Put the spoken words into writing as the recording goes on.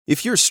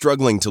If you're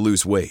struggling to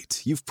lose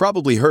weight, you've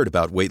probably heard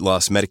about weight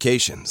loss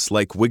medications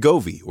like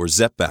Wegovy or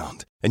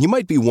Zepbound, and you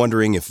might be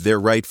wondering if they're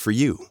right for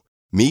you.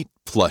 Meet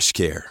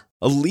PlushCare,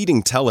 a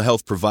leading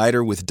telehealth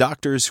provider with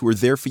doctors who are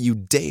there for you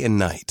day and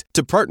night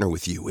to partner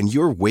with you in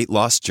your weight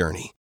loss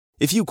journey.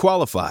 If you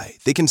qualify,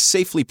 they can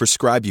safely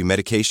prescribe you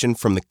medication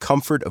from the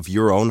comfort of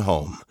your own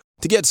home.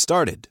 To get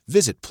started,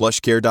 visit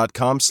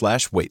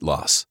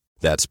plushcare.com/weightloss.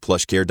 That's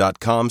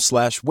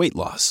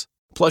plushcare.com/weightloss.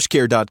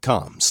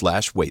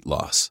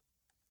 plushcare.com/weightloss.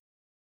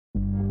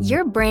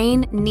 Your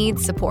brain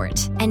needs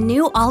support, and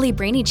new Ollie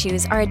Brainy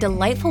Chews are a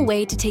delightful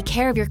way to take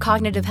care of your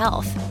cognitive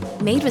health.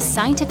 Made with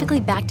scientifically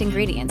backed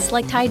ingredients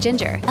like Thai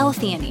ginger,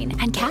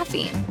 L-theanine, and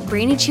caffeine,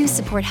 Brainy Chews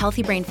support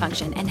healthy brain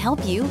function and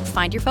help you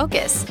find your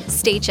focus,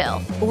 stay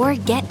chill, or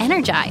get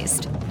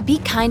energized. Be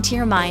kind to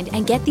your mind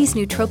and get these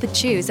nootropic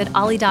chews at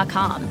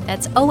ollie.com.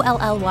 That's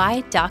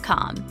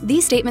OLLY.com.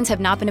 These statements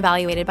have not been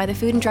evaluated by the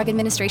Food and Drug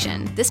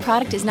Administration. This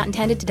product is not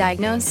intended to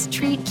diagnose,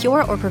 treat,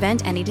 cure, or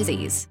prevent any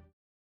disease.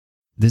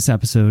 This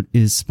episode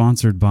is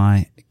sponsored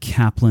by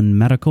Kaplan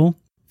Medical.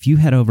 If you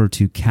head over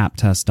to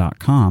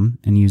captest.com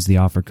and use the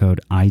offer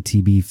code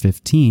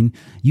ITB15,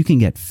 you can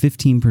get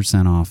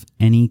 15% off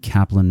any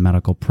Kaplan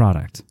Medical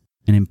product.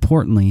 And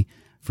importantly,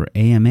 for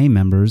AMA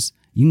members,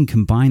 you can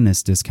combine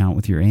this discount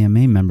with your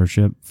AMA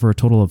membership for a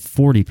total of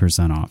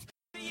 40% off.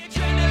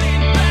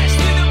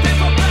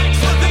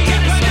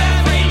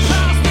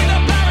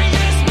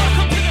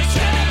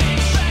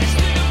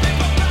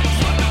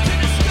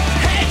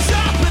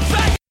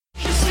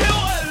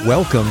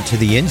 Welcome to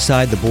the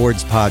Inside the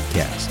Boards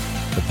podcast,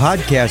 the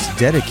podcast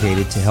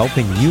dedicated to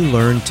helping you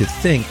learn to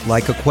think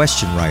like a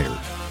question writer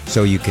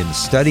so you can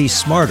study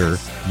smarter,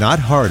 not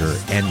harder,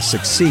 and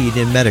succeed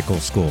in medical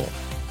school.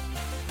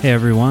 Hey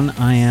everyone,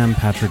 I am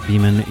Patrick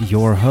Beeman,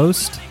 your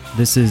host.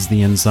 This is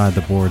the Inside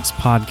the Boards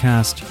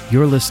podcast.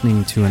 You're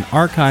listening to an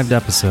archived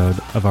episode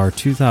of our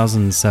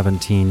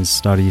 2017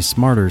 Study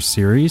Smarter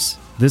series,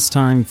 this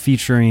time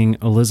featuring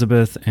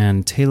Elizabeth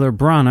and Taylor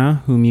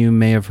Brana, whom you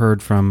may have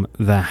heard from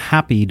the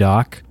Happy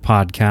Doc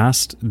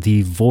podcast,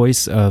 the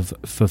voice of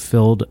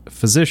fulfilled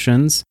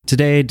physicians,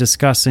 today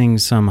discussing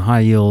some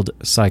high-yield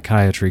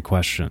psychiatry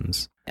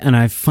questions. And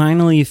I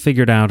finally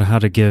figured out how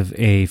to give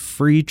a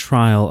free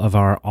trial of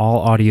our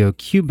all-audio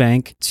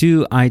QBank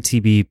to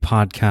ITB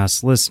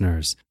podcast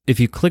listeners. If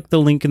you click the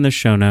link in the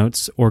show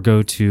notes or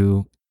go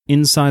to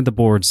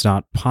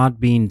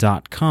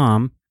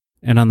insidetheboards.podbean.com,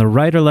 and on the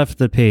right or left of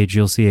the page,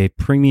 you'll see a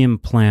premium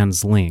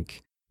plans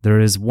link. There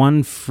is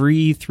one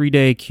free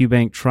 3-day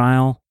QBank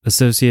trial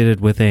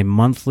associated with a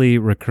monthly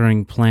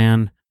recurring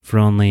plan for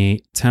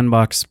only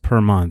 $10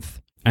 per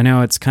month. I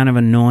know it's kind of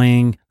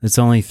annoying. It's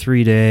only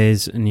 3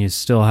 days and you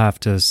still have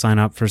to sign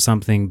up for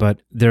something,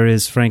 but there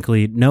is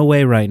frankly no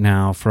way right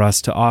now for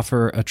us to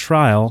offer a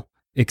trial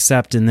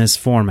except in this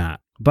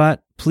format.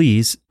 But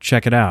please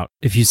check it out.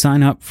 If you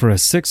sign up for a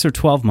 6 or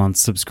 12-month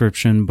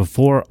subscription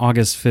before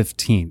August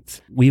 15th,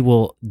 we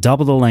will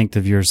double the length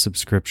of your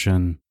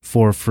subscription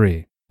for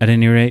free. At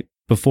any rate,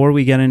 before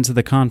we get into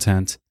the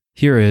content,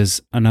 here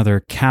is another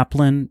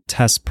Kaplan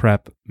Test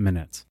Prep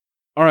Minute.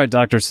 All right,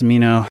 Dr.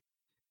 Cimino.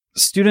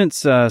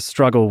 Students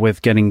struggle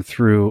with getting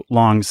through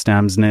long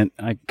stems, and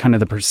kind of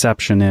the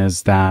perception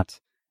is that,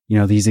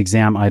 these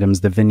exam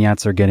items, the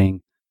vignettes are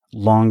getting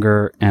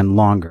longer and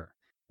longer.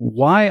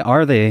 Why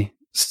are they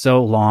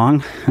so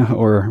long,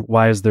 or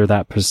why is there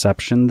that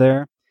perception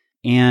there?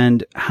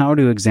 And how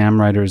do exam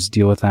writers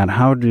deal with that?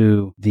 How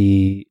do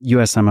the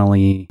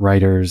USMLE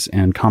writers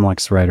and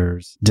COMLEX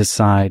writers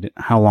decide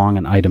how long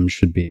an item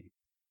should be?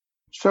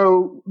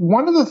 So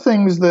one of the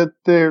things that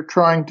they're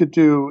trying to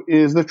do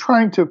is they're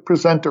trying to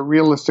present a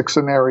realistic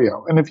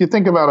scenario. And if you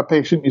think about a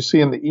patient you see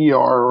in the ER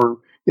or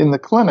in the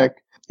clinic,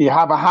 you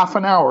have a half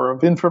an hour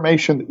of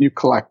information that you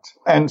collect.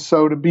 And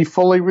so to be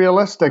fully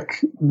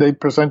realistic, they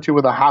present you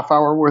with a half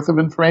hour worth of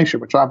information,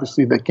 which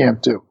obviously they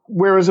can't do.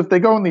 Whereas if they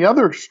go in the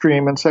other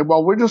extreme and say,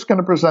 well, we're just going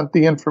to present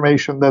the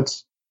information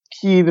that's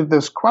key to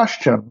this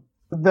question,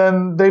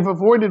 then they've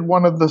avoided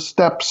one of the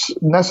steps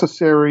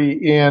necessary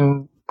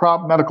in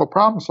medical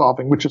problem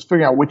solving, which is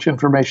figuring out which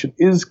information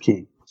is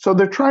key. So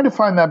they're trying to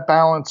find that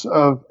balance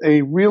of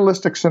a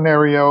realistic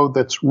scenario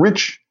that's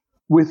rich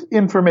with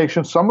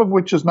information, some of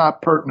which is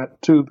not pertinent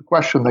to the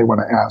question they want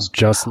to ask.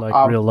 Just like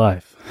real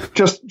life.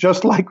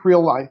 Just like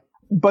real life.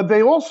 But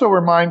they also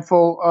are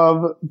mindful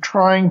of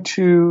trying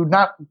to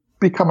not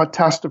become a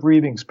test of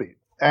reading speed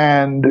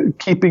and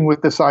keeping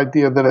with this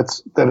idea that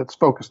it's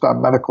focused on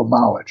medical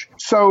knowledge.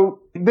 So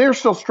they're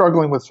still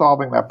struggling with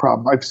solving that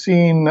problem. I've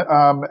seen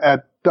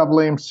at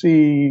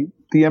AAMC,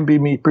 the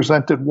MBME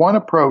presented one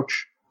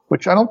approach,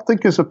 which I don't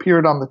think has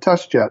appeared on the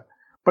test yet,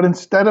 but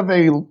instead of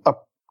a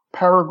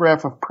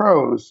paragraph of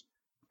prose,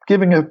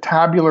 giving a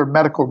tabular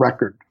medical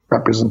record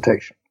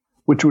representation,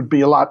 which would be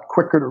a lot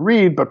quicker to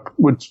read, but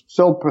would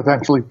still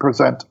potentially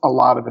present a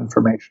lot of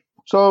information.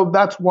 So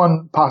that's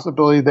one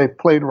possibility. They've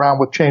played around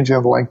with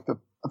changing the length of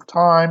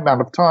time,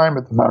 amount of time,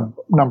 or the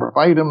number of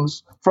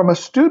items. From a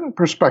student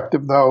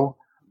perspective, though,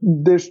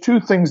 there's two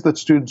things that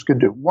students can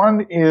do.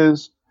 One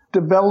is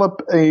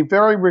develop a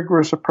very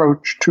rigorous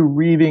approach to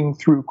reading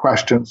through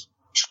questions,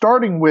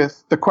 starting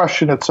with the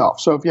question itself.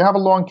 So if you have a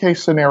long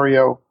case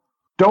scenario,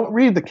 don't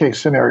read the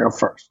case scenario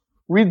first.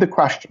 Read the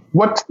question.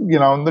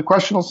 And the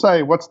question will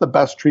say, what's the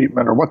best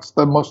treatment, or what's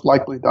the most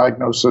likely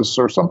diagnosis,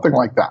 or something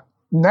like that.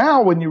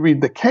 Now, when you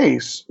read the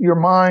case, your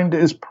mind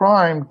is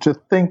primed to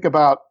think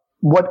about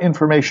what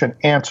information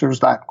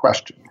answers that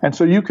question. And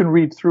so you can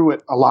read through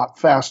it a lot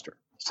faster.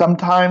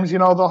 Sometimes,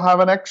 they'll have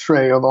an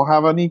X-ray or they'll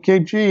have an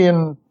EKG,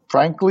 and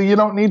frankly, you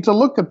don't need to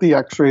look at the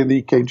X-ray or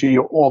the EKG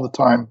all the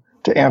time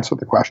to answer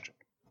the question.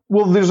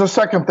 Well, there's a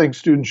second thing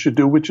students should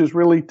do, which is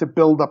really to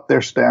build up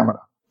their stamina.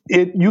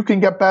 You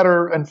can get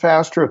better and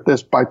faster at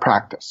this by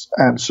practice.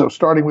 And so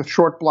starting with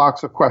short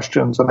blocks of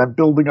questions and then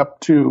building up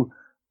to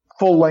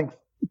full-length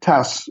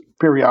tests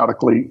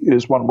periodically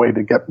is one way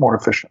to get more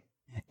efficient.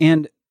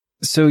 And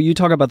so you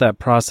talk about that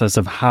process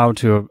of how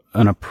to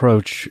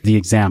approach the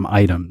exam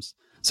items.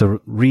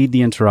 So read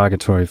the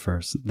interrogatory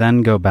first,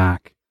 then go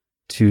back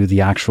to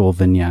the actual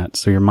vignette.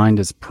 So your mind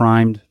is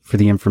primed for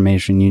the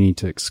information you need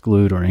to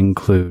exclude or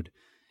include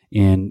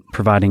in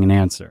providing an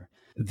answer.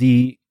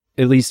 The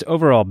at least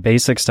overall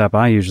basic step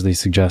I usually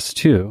suggest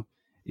too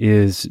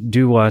is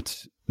do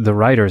what the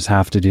writers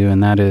have to do,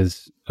 and that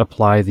is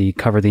apply the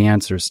cover the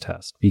answers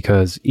test,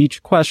 because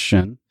each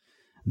question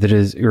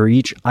or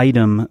each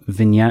item,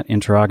 vignette,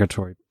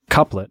 interrogatory,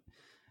 couplet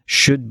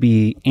should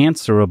be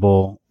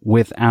answerable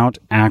without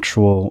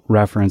actual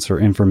reference or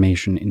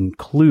information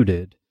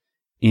included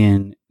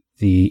in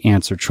the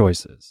answer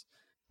choices.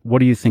 What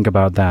do you think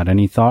about that?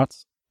 Any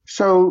thoughts?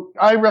 So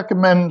I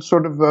recommend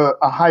sort of a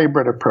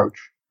hybrid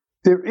approach.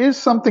 There is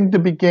something to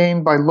be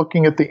gained by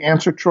looking at the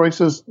answer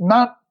choices,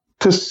 not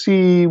to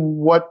see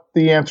what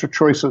the answer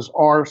choices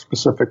are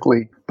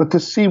specifically, but to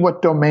see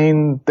what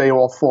domain they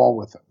all fall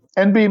within.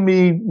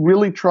 NBME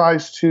really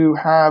tries to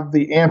have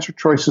the answer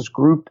choices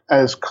grouped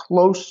as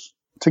close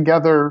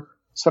together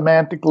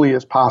semantically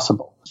as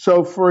possible.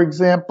 So, for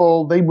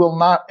example, they will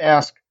not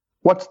ask,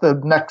 what's the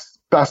next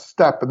best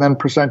step, and then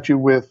present you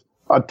with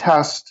a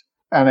test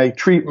and a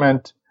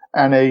treatment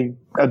and a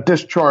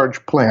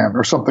discharge plan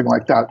or something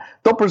like that.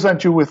 They'll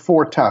present you with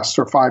 4 tests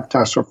or 5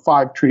 tests or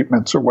 5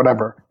 treatments or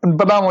whatever.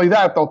 But not only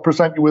that, they'll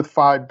present you with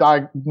 5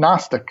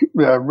 diagnostic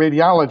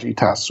radiology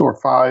tests or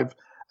 5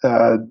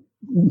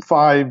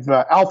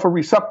 alpha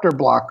receptor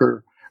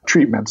blocker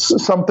treatments,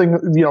 something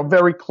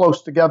very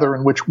close together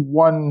in which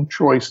one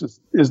choice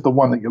is the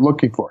one that you're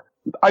looking for.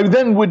 I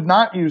then would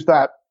not use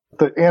the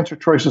answer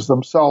choices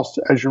themselves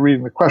as you're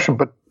reading the question,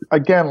 but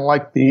again,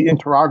 like the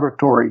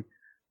interrogatory,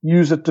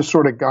 use it to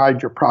sort of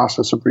guide your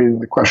process of reading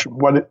the question.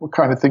 What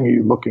kind of thing are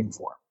you looking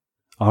for?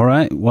 All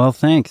right. Well,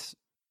 thanks.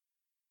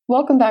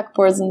 Welcome back,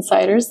 Boards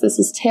Insiders. This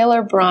is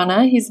Taylor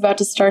Brana. He's about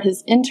to start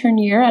his intern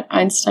year at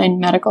Einstein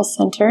Medical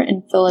Center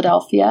in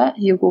Philadelphia.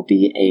 He will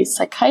be a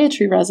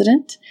psychiatry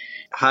resident.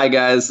 Hi,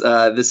 guys.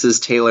 This is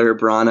Taylor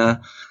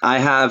Brana. I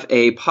have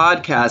a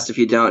podcast, if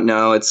you don't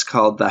know. It's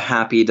called The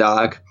Happy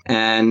Doc.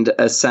 And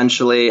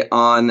essentially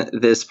on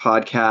this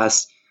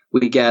podcast,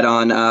 we get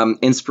on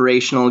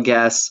inspirational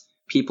guests,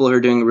 people who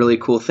are doing really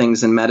cool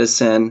things in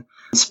medicine.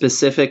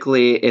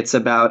 Specifically, it's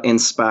about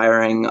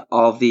inspiring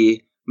all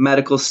the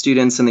medical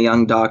students and the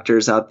young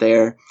doctors out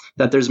there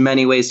that there's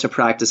many ways to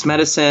practice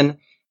medicine,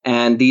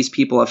 and these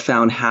people have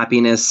found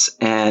happiness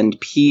and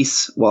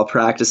peace while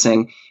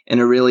practicing in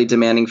a really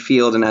demanding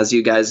field. And as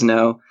you guys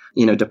know,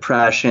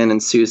 depression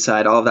and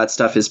suicide, all of that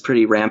stuff is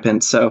pretty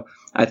rampant. So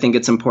I think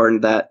it's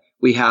important that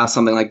we have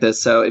something like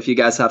this. So if you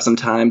guys have some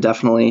time,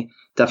 definitely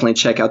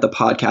check out the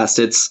podcast.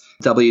 It's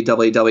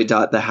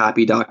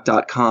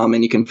www.thehappydoc.com,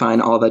 and you can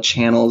find all the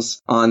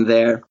channels on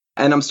there.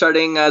 And I'm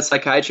starting a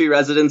psychiatry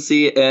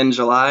residency in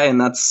July, and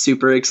that's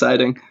super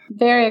exciting.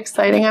 Very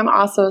exciting. I'm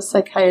also a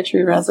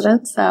psychiatry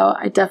resident, so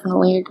I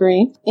definitely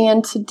agree.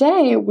 And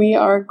today we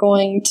are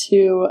going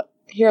to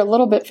hear a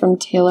little bit from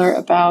Taylor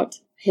about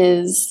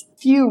his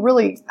few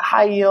really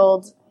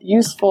high-yield,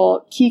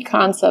 useful key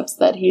concepts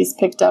that he's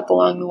picked up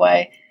along the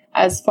way,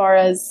 as far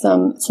as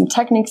some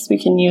techniques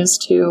we can use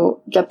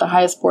to get the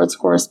highest board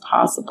scores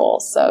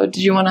possible. So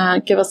did you want to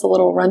give us a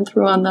little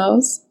run-through on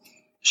those?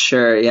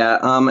 Sure, yeah.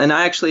 And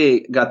I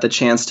actually got the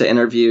chance to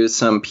interview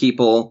some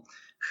people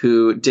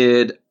who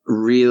did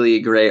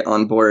really great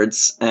on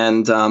boards.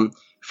 And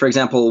for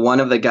example, one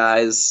of the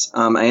guys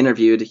I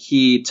interviewed,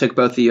 he took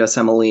both the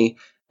USMLE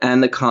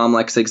and the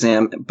COMLEX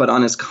exam, but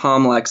on his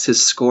COMLEX,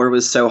 his score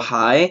was so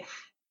high.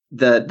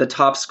 The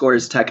top score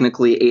is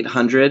technically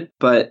 800,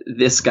 but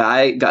this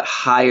guy got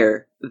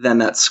higher than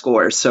that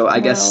score. So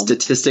I guess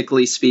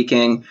statistically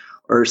speaking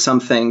or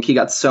something, he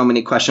got so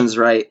many questions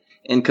right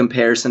in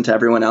comparison to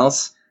everyone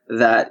else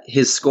that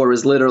his score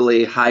was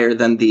literally higher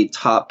than the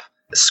top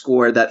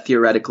score that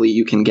theoretically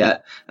you can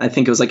get. I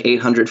think it was like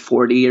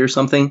 840 or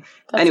something.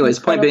 That's Anyways,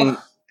 incredible. Point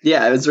being,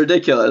 yeah, it was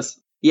ridiculous.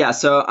 Yeah,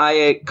 so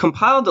I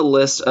compiled a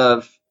list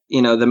of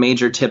the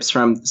major tips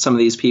from some of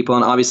these people.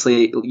 And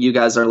obviously you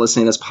guys are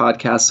listening to this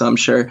podcast, so I'm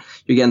sure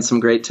you're getting some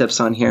great tips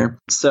on here.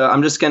 So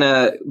I'm just going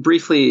to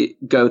briefly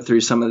go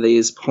through some of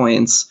these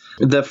points.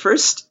 The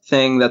first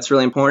thing that's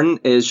really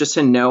important is just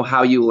to know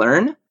how you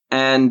learn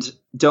and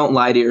don't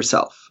lie to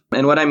yourself.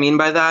 And what I mean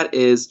by that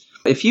is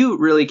if you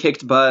really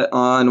kicked butt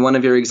on one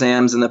of your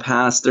exams in the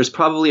past, there's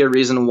probably a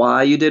reason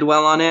why you did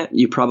well on it.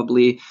 You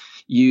probably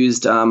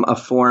used a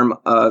form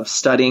of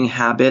studying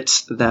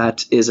habit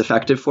that is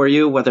effective for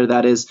you, whether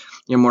that is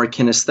you're more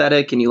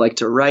kinesthetic and you like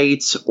to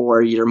write,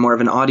 or you're more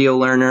of an audio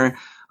learner,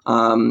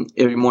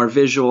 you're more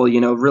visual,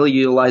 really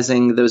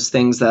utilizing those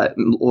things that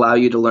allow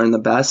you to learn the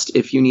best.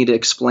 If you need to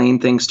explain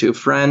things to a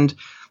friend,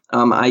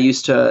 I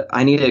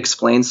need to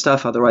explain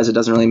stuff, otherwise it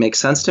doesn't really make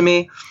sense to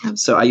me.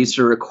 So I used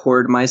to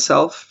record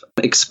myself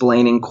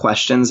explaining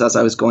questions as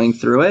I was going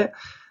through it.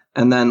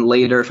 And then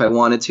later, if I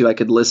wanted to, I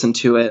could listen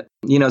to it.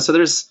 So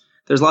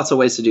there's lots of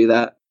ways to do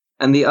that.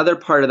 And the other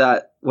part of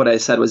that, what I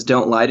said was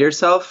don't lie to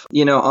yourself.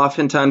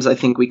 Oftentimes I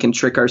think we can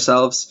trick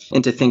ourselves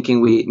into thinking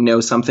we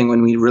know something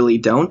when we really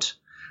don't.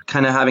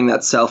 Kind of having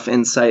that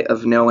self-insight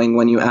of knowing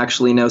when you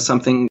actually know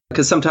something,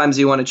 because sometimes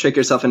you want to trick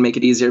yourself and make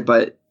it easier.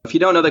 But if you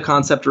don't know the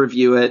concept,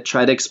 review it,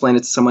 try to explain it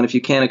to someone. If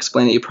you can't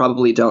explain it, you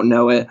probably don't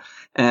know it,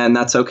 and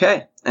that's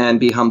okay. And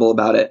be humble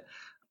about it.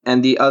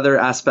 And the other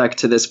aspect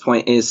to this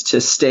point is to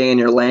stay in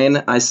your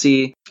lane. I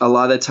see a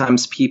lot of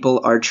times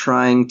people are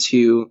trying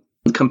to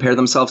compare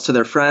themselves to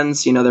their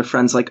friends. Their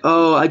friends like,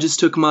 oh, I just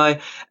took my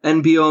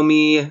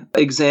NBOME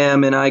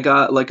exam and I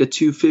got like a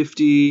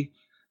 250.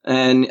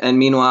 And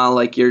meanwhile,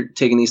 like you're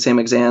taking these same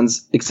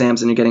exams and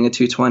you're getting a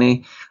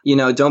 220.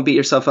 Don't beat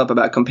yourself up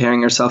about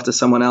comparing yourself to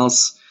someone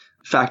else.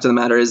 Fact of the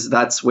matter is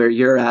that's where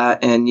you're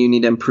at and you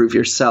need to improve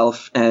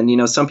yourself. And,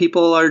 some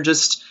people are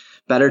just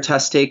better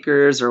test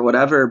takers or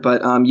whatever,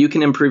 but you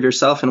can improve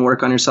yourself and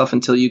work on yourself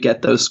until you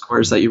get those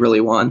scores that you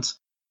really want.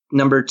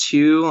 Number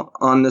 2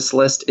 on this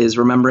list is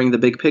remembering the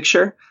big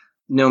picture.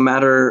 No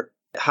matter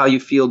how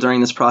you feel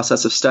during this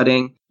process of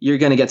studying, you're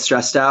going to get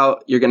stressed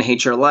out. You're going to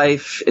hate your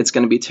life. It's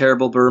going to be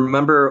terrible. But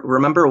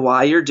remember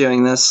why you're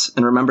doing this,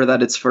 and remember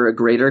that it's for a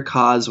greater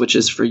cause, which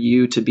is for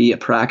you to be a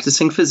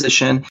practicing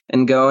physician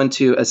and go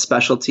into a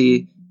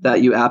specialty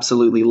that you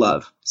absolutely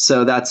love.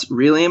 So that's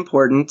really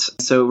important.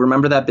 So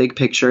remember that big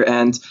picture.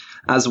 And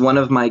as one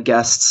of my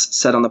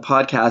guests said on the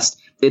podcast,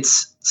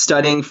 it's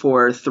studying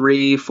for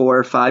 3,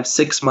 4, 5,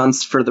 6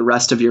 months for the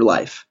rest of your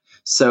life.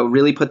 So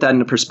really put that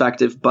into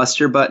perspective, bust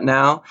your butt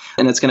now,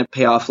 and it's going to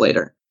pay off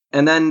later.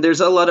 And then there's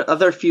a lot of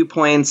other few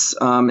points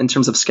in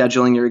terms of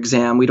scheduling your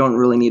exam. We don't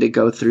really need to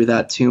go through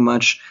that too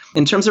much.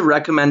 In terms of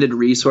recommended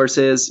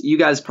resources, you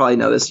guys probably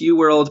know this.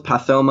 UWorld,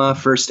 Pathoma,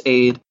 First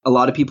Aid. A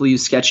lot of people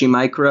use Sketchy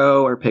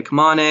Micro or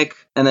Picmonic.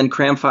 And then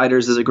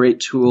CramFighters is a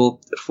great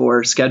tool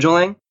for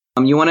scheduling.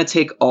 You want to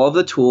take all of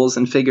the tools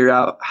and figure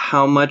out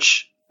how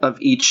much of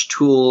each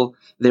tool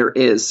there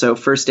is. So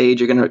First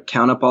Aid, you're going to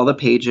count up all the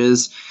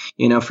pages.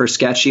 For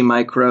Sketchy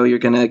Micro, you're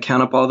going to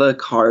count up all the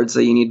cards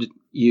that you need to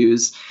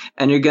use,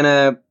 and you're going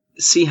to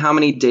see how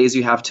many days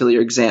you have till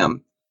your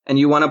exam. And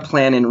you want to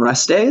plan in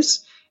rest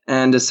days,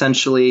 and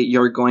essentially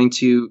you're going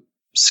to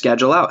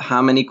schedule out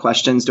how many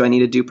questions do I need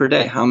to do per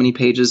day? How many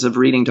pages of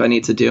reading do I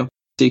need to do?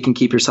 So you can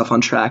keep yourself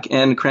on track.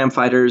 And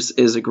CramFighters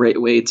is a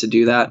great way to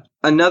do that.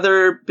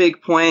 Another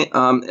big point,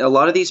 a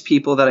lot of these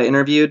people that I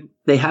interviewed,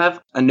 they have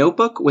a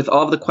notebook with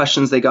all of the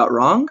questions they got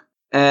wrong.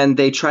 And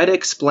they try to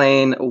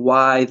explain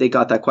why they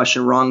got that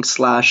question wrong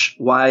 /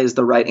 why is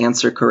the right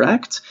answer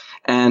correct,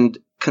 and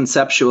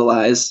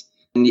conceptualize.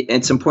 And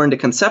it's important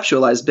to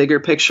conceptualize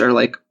bigger picture,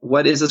 like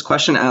what is this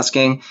question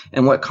asking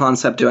and what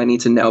concept do I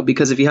need to know?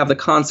 Because if you have the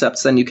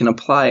concepts, then you can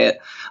apply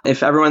it.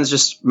 If everyone's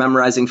just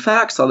memorizing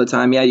facts all the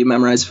time, yeah, you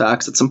memorize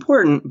facts. It's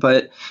important.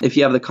 But if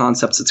you have the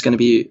concepts, it's going to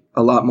be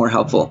a lot more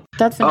helpful.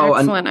 That's an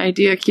excellent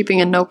idea, keeping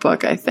a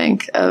notebook, I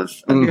think, of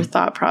your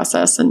thought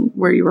process and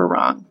where you were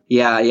wrong.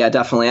 Yeah,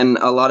 definitely. And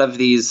a lot of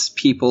these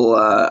people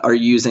are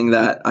using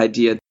that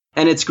idea.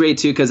 And it's great,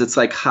 too, because it's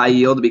like high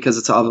yield because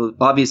it's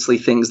obviously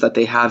things that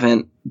they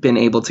haven't been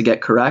able to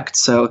get correct.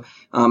 So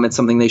it's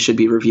something they should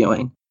be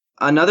reviewing.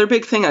 Another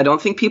big thing, I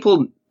don't think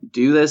people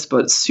do this,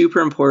 but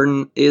super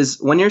important, is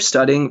when you're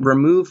studying,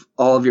 remove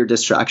all of your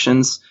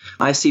distractions.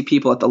 I see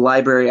people at the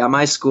library at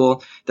my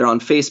school, they're on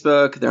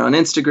Facebook, they're on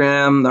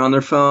Instagram, they're on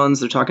their phones,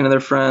 they're talking to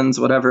their friends,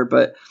 whatever.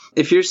 But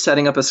if you're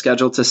setting up a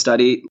schedule to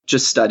study,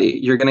 just study.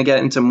 You're going to get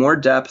into more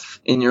depth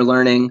in your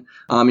learning.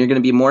 You're going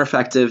to be more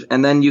effective.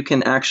 And then you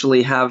can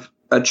actually have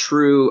a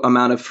true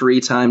amount of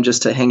free time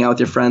just to hang out with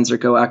your friends or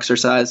go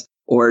exercise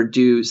or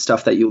do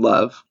stuff that you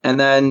love. And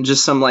then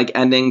just some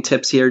ending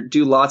tips here.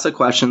 Do lots of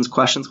questions.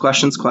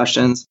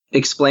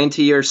 Explain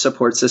to your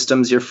support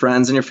systems, your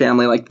friends and your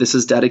family, this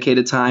is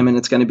dedicated time and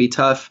it's going to be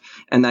tough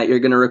and that you're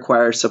going to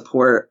require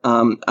support.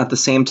 At the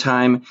same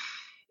time,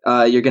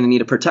 you're going to need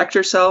to protect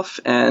yourself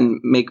and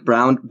make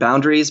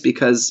boundaries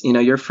because,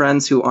 your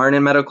friends who aren't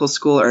in medical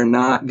school are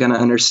not going to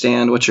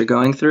understand what you're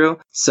going through.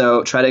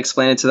 So try to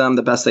explain it to them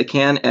the best they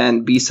can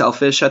and be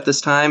selfish at this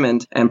time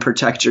and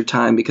protect your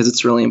time because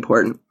it's really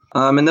important.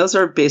 And those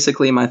are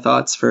basically my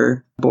thoughts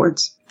for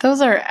boards.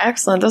 Those are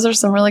excellent. Those are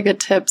some really good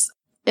tips.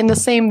 In the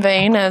same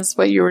vein as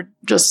what you were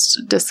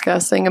just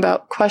discussing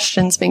about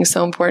questions being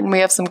so important, we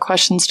have some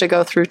questions to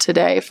go through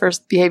today for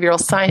behavioral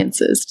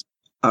sciences.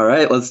 All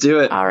right, let's do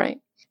it. All right.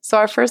 So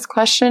our first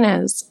question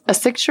is, a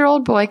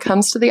 6-year-old boy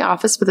comes to the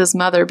office with his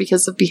mother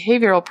because of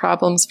behavioral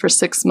problems for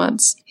 6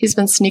 months. He's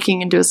been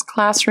sneaking into his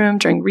classroom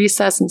during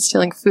recess and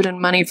stealing food and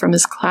money from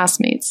his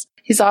classmates.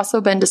 He's also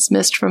been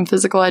dismissed from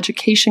physical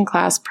education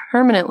class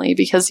permanently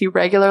because he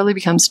regularly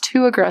becomes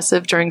too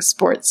aggressive during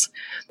sports.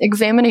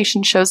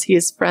 Examination shows he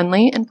is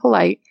friendly and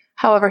polite.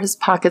 However, his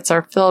pockets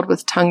are filled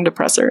with tongue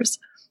depressors.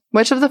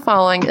 Which of the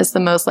following is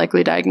the most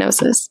likely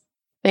diagnosis?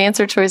 The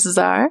answer choices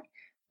are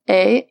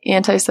A,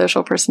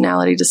 antisocial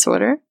personality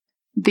disorder,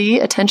 B,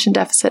 attention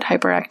deficit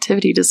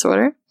hyperactivity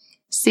disorder,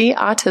 C,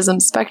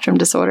 autism spectrum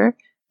disorder,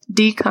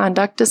 D,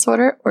 conduct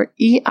disorder, or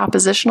E,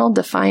 oppositional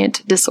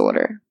defiant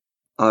disorder.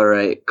 All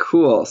right,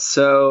 cool.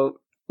 So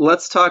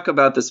let's talk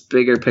about this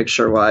bigger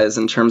picture-wise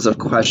in terms of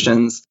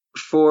questions.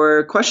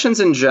 For questions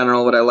in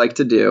general, what I like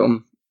to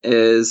do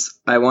is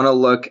I want to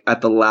look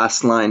at the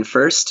last line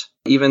first.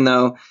 Even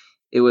though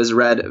it was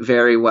read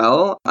very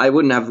well, I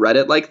wouldn't have read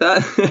it like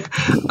that.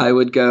 I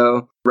would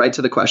go right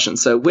to the question.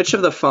 So which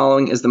of the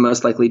following is the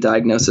most likely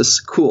diagnosis?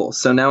 Cool.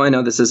 So now I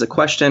know this is a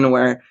question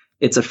where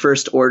it's a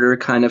first order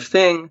kind of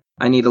thing.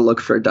 I need to look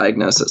for a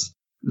diagnosis.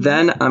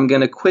 Then I'm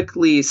going to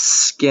quickly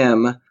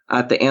skim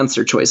at the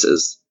answer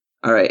choices.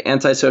 All right,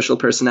 antisocial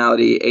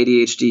personality,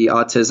 ADHD,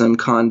 autism,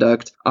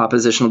 conduct,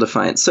 oppositional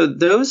defiance. So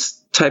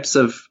those types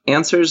of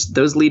answers,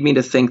 those lead me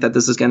to think that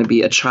this is going to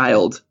be a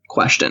child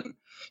question.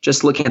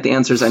 Just looking at the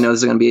answers, I know this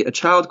is going to be a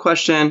child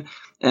question,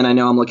 and I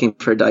know I'm looking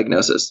for a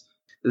diagnosis.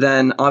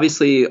 Then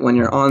obviously when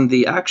you're on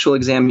the actual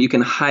exam, you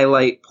can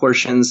highlight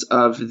portions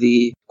of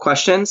the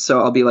questions. So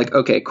I'll be like,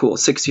 okay, cool,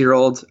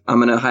 6-year-old, I'm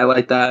going to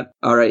highlight that.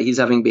 All right, he's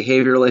having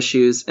behavioral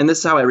issues. And this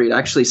is how I read. I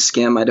actually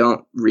skim. I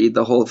don't read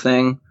the whole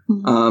thing.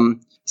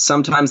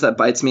 Sometimes that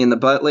bites me in the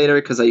butt later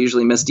because I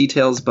usually miss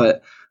details,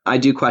 but I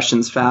do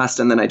questions fast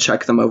and then I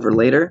check them over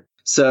later.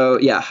 So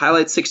yeah,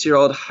 highlight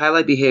 6-year-old,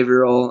 highlight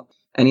behavioral,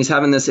 and he's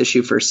having this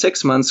issue for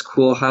 6 months.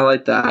 Cool,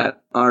 highlight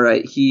that. All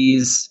right,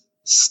 he's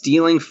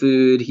stealing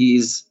food,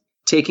 he's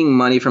taking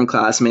money from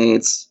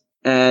classmates,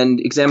 and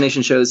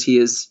examination shows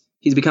he's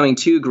becoming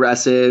too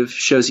aggressive,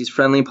 shows he's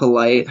friendly and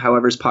polite,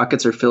 however his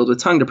pockets are filled with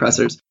tongue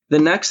depressors. The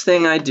next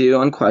thing I do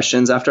on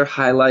questions after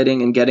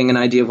highlighting and getting an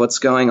idea of what's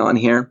going on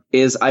here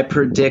is I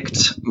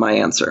predict my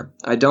answer.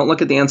 I don't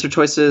look at the answer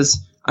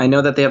choices. I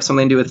know that they have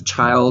something to do with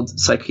child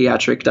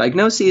psychiatric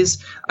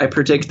diagnoses. I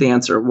predict the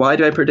answer. Why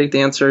do I predict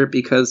the answer?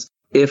 Because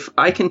if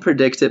I can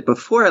predict it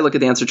before I look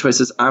at the answer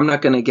choices, I'm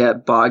not going to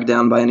get bogged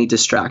down by any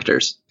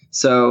distractors.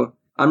 So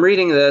I'm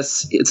reading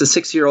this. It's a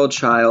 6-year-old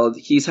child.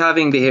 He's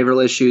having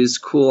behavioral issues.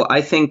 Cool.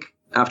 I think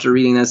after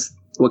reading this,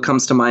 what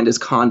comes to mind is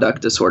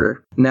conduct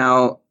disorder.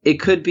 Now, it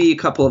could be a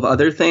couple of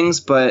other things,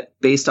 but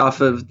based off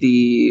of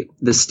the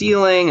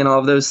stealing and all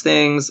of those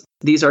things,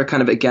 these are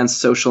kind of against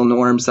social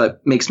norms.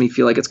 That makes me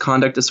feel like it's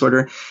conduct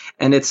disorder.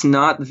 And it's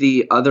not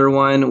the other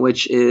one,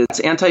 which is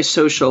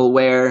antisocial,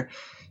 where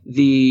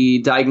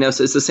the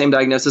diagnosis is the same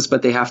diagnosis,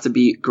 but they have to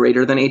be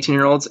greater than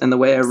 18-year-olds. And the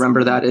way I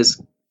remember that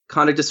is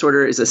conduct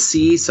disorder is a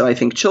C, so I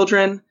think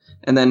children.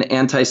 And then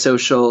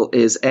antisocial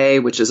is A,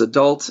 which is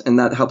adult. And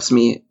that helps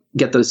me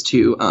get those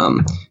two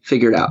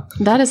figured out.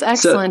 That is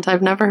excellent. So,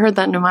 I've never heard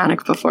that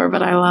mnemonic before,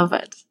 but I love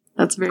it.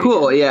 That's very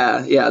cool. Good.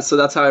 Yeah. So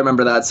that's how I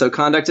remember that. So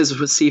conduct is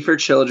C for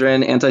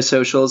children,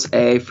 antisocial is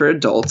A for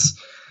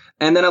adults.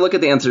 And then I look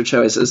at the answer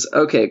choices.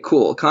 Okay,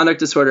 cool. Conduct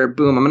disorder,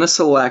 boom, I'm going to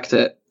select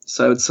it.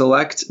 So I would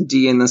select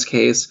D in this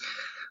case.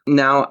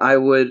 Now I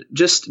would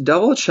just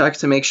double check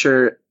to make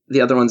sure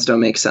the other ones don't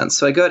make sense.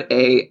 So I go at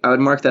A, I would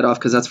mark that off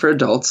because that's for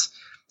adults.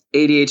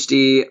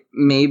 ADHD,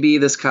 maybe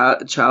this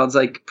child's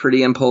like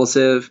pretty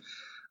impulsive,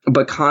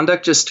 but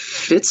conduct just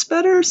fits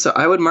better. So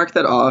I would mark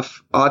that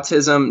off.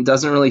 Autism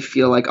doesn't really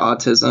feel like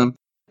autism.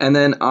 And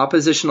then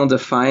oppositional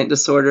defiant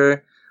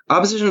disorder.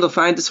 Oppositional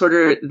defiant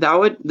disorder,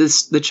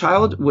 the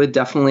child would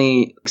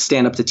definitely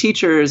stand up to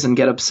teachers and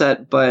get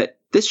upset, but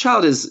this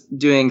child is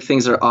doing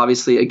things that are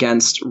obviously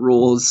against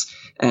rules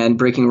and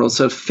breaking rules,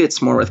 so it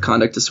fits more with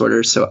conduct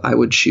disorder, so I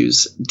would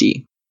choose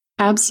D.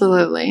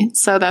 Absolutely.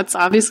 So that's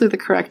obviously the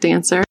correct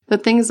answer. The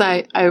things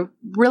I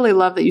really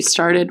love that you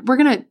started, we're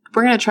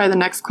gonna try the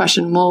next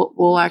question.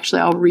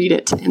 I'll read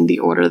it in the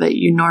order that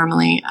you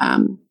normally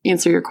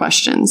answer your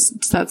questions.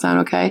 Does that sound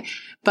okay?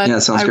 But yeah,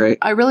 sounds great.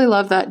 I really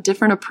love that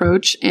different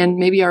approach, and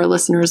maybe our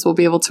listeners will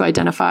be able to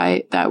identify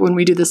that when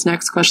we do this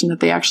next question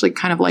that they actually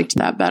kind of liked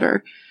that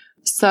better.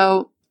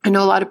 So I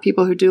know a lot of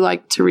people who do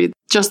like to read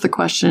just the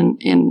question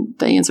in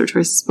the answer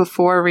choices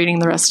before reading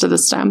the rest of the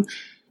stem.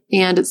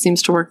 And it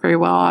seems to work very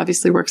well,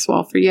 obviously works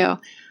well for you.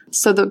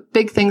 So the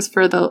big things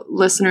for the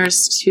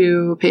listeners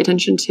to pay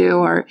attention to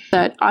are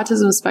that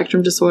autism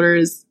spectrum disorder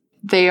is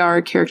They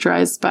are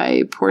characterized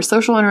by poor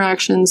social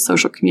interactions,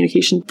 social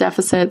communication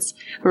deficits,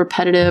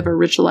 repetitive or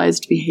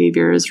ritualized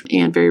behaviors,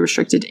 and very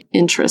restricted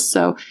interests.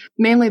 So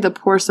mainly the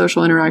poor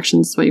social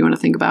interactions is what you want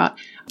to think about.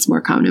 It's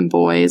more common in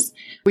boys.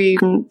 We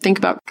can think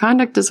about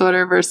conduct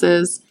disorder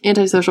versus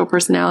antisocial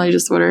personality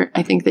disorder.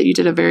 I think that you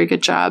did a very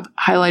good job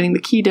highlighting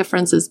the key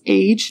difference is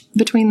age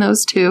between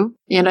those two.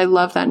 And I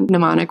love that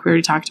mnemonic we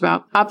already talked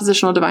about.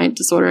 Oppositional defiant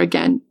disorder,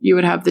 again, you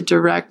would have the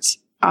direct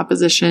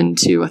opposition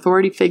to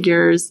authority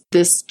figures.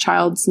 This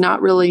child's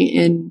not really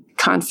in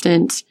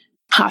constant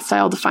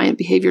hostile, defiant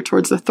behavior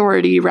towards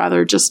authority,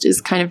 rather just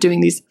is kind of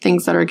doing these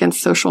things that are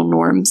against social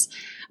norms.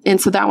 And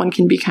so that one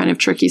can be kind of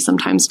tricky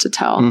sometimes to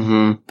tell.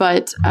 Mm-hmm.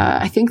 But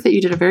I think that you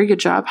did a very good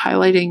job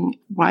highlighting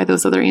why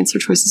those other answer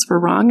choices were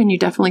wrong, and you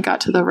definitely got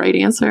to the right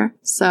answer.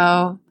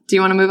 So do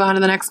you want to move on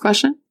to the next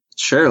question?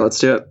 Sure, let's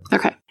do it.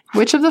 Okay.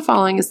 Which of the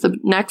following is the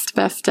next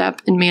best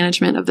step in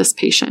management of this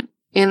patient?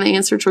 And the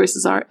answer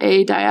choices are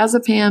A,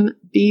 diazepam,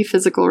 B,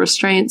 physical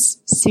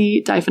restraints,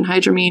 C,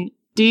 diphenhydramine,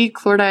 D,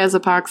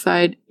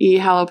 chlordiazepoxide, E,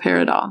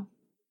 haloperidol.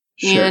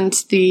 Sure. And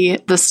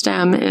the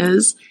STEM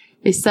is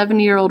a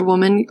 70-year-old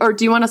woman. Or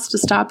do you want us to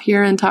stop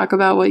here and talk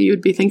about what you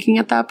would be thinking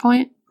at that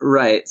point?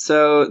 Right.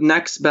 So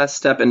next best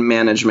step in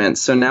management.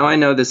 So now I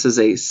know this is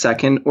a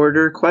second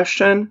order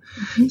question.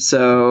 Mm-hmm.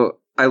 So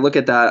I look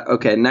at that,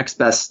 okay, next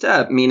best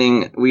step,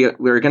 meaning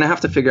we're going to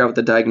have to figure out what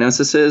the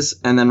diagnosis is,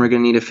 and then we're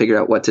going to need to figure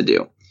out what to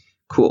do.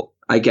 Cool.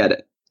 I get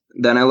it.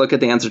 Then I look at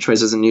the answer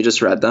choices, and you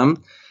just read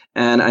them,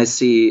 and I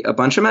see a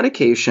bunch of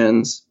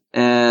medications,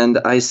 and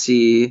I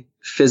see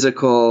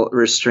physical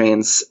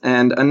restraints.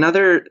 And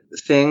another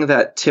thing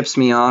that tips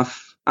me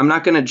off, I'm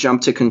not going to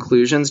jump to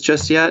conclusions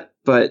just yet,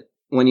 but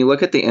when you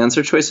look at the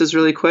answer choices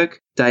really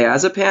quick,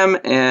 diazepam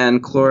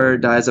and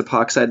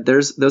chlordiazepoxide,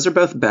 those are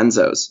both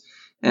benzos.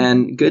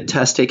 And good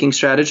test taking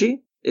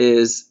strategy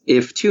is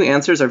if two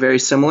answers are very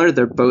similar,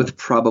 they're both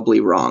probably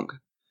wrong.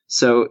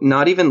 So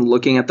not even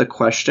looking at the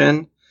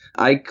question,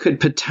 I could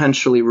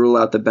potentially rule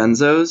out the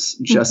benzos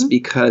just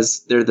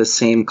because they're the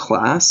same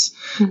class.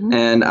 Mm-hmm.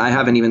 And I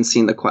haven't even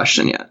seen the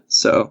question yet.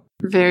 So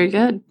very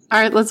good. All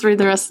right, let's read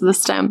the rest of the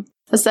STEM.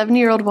 A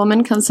 70-year-old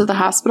woman comes to the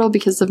hospital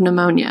because of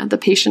pneumonia. The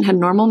patient had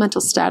normal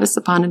mental status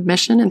upon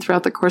admission and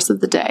throughout the course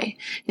of the day.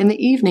 In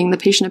the evening, the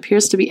patient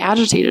appears to be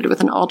agitated with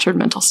an altered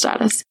mental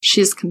status.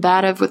 She is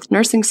combative with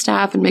nursing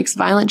staff and makes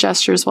violent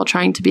gestures while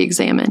trying to be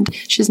examined.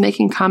 She's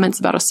making comments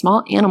about a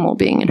small animal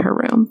being in her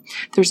room.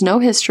 There's no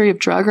history of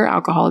drug or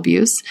alcohol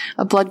abuse.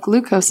 A blood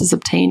glucose is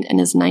obtained and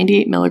is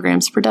 98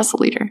 milligrams per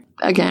deciliter.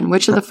 Again,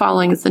 which of the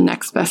following is the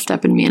next best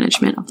step in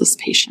management of this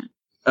patient?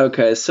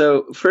 Okay,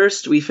 so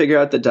first we figure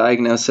out the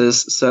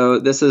diagnosis. So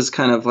this is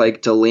kind of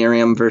like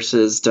delirium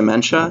versus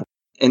dementia.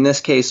 In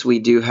this case, we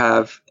do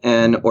have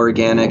an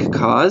organic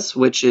cause,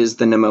 which is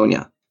the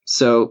pneumonia.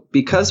 So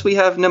because we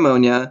have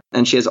pneumonia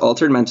and she has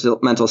altered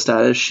mental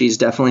status, she's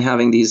definitely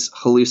having these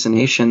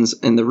hallucinations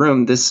in the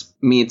room. This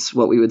meets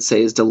what we would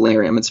say is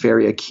delirium. It's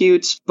very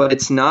acute, but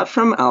it's not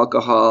from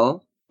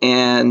alcohol,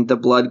 and the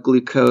blood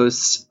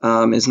glucose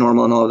is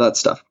normal and all of that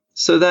stuff.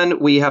 So then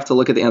we have to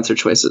look at the answer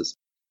choices.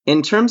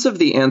 In terms of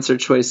the answer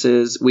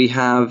choices, we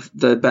have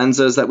the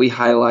benzos that we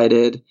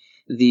highlighted,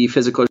 the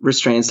physical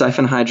restraints,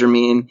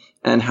 diphenhydramine,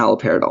 and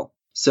haloperidol.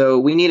 So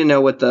we need to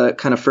know what the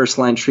kind of first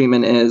line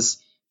treatment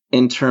is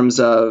in terms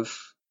of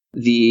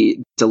the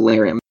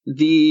delirium.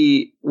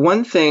 The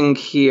one thing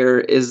here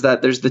is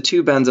that there's the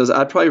two benzos.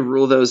 I'd probably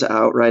rule those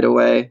out right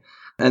away.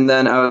 And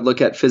then I would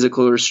look at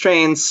physical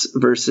restraints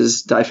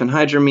versus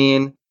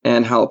diphenhydramine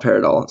and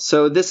haloperidol.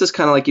 So this is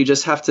kind of like you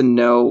just have to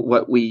know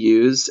what we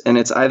use, and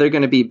it's either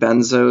going to be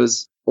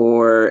benzos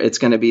or it's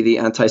going to be the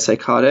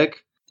antipsychotic.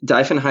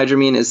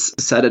 Diphenhydramine is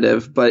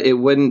sedative, but it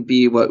wouldn't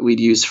be what we'd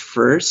use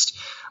first.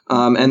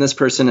 And this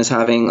person is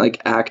having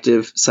like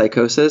active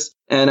psychosis.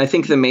 And I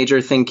think the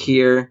major thing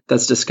here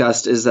that's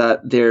discussed is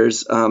that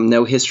there's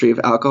no history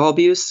of alcohol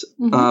abuse.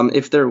 Mm-hmm.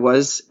 If there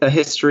was a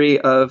history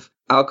of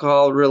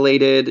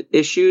alcohol-related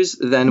issues,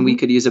 then we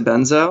could use a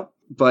benzo.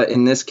 But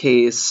in this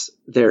case,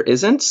 there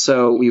isn't.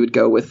 So we would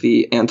go with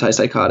the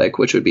antipsychotic,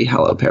 which would be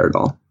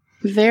haloperidol.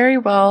 Very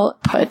well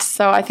put.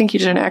 So I think you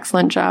did an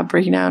excellent job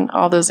breaking down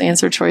all those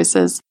answer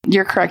choices.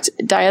 You're correct.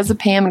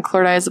 Diazepam and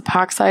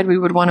chlordiazepoxide we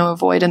would want to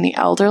avoid in the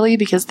elderly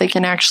because they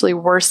can actually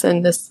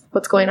worsen this,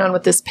 what's going on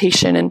with this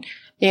patient.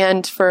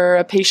 And for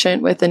a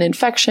patient with an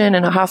infection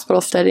in a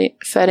hospital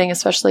setting,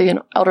 especially an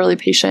elderly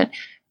patient,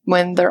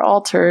 when they're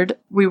altered,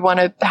 we want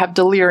to have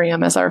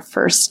delirium as our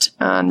first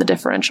on the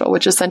differential,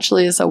 which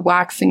essentially is a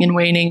waxing and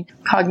waning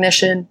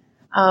cognition,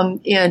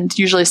 and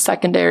usually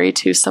secondary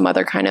to some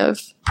other kind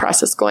of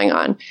process going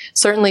on.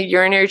 Certainly,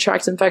 urinary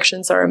tract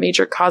infections are a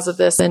major cause of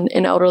this in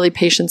elderly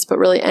patients, but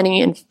really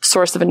any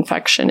source of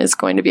infection is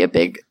going to be a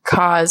big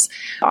cause.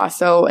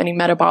 Also, any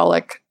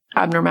metabolic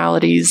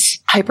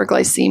abnormalities,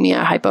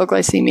 hyperglycemia,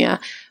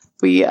 hypoglycemia.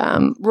 We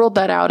ruled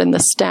that out in the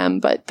STEM,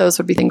 but those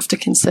would be things to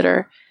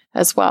consider.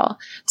 as well.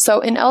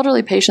 So in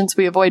elderly patients,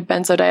 we avoid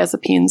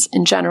benzodiazepines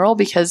in general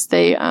because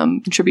they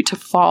contribute to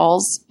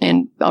falls,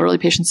 and elderly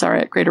patients are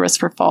at greater risk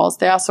for falls.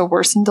 They also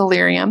worsen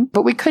delirium,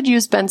 but we could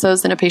use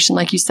benzos in a patient,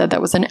 like you said,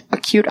 that was an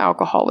acute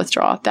alcohol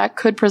withdrawal. That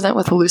could present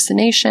with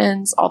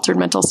hallucinations, altered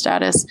mental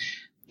status,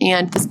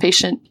 and this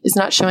patient is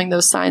not showing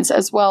those signs,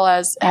 as well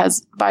as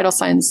has vital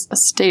signs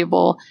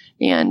stable.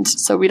 And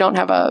so we don't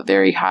have a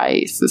very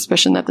high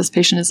suspicion that this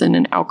patient is in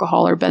an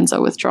alcohol or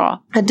benzo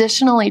withdrawal.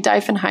 Additionally,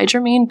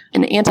 diphenhydramine,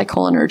 an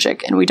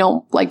anticholinergic, and we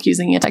don't like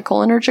using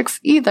anticholinergics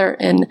either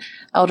in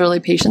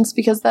elderly patients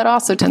because that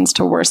also tends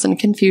to worsen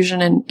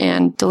confusion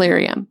and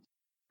delirium.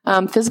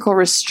 Physical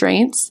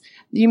restraints.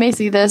 You may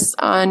see this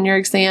on your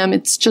exam.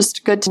 It's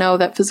just good to know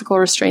that physical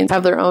restraints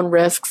have their own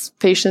risks.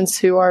 Patients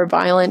who are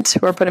violent,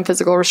 who are put in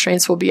physical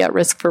restraints, will be at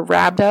risk for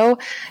rhabdo,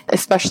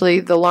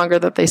 especially the longer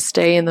that they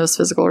stay in those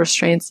physical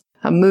restraints.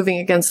 Moving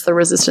against the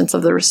resistance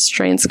of the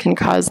restraints can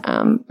cause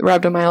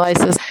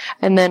rhabdomyolysis.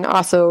 And then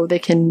also they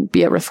can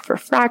be at risk for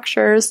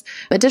fractures.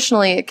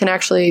 Additionally,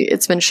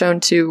 it's been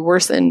shown to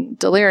worsen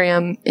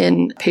delirium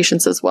in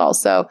patients as well.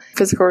 So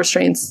physical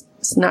restraints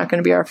is not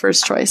going to be our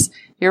first choice.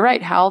 You're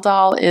right.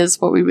 Haldol is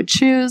what we would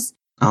choose.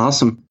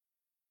 Awesome.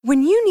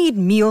 When you need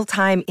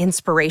mealtime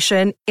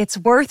inspiration, it's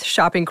worth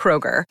shopping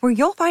Kroger, where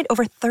you'll find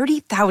over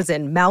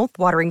 30,000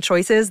 mouth-watering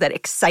choices that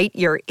excite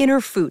your inner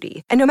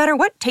foodie. And no matter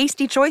what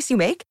tasty choice you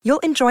make, you'll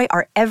enjoy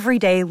our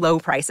everyday low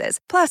prices,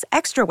 plus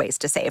extra ways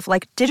to save,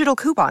 like digital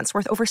coupons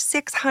worth over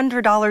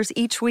 $600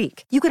 each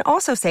week. You can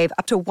also save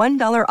up to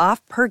 $1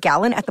 off per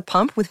gallon at the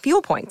pump with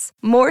fuel points.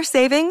 More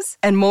savings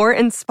and more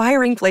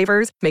inspiring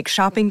flavors make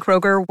shopping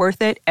Kroger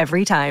worth it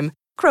every time.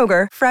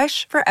 Kroger,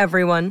 fresh for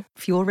everyone.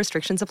 Fuel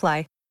restrictions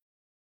apply.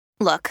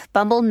 Look,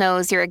 Bumble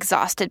knows you're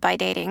exhausted by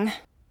dating.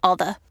 All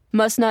the,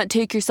 must not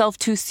take yourself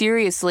too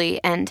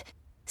seriously, and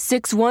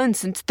 6'1"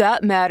 since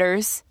that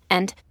matters,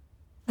 and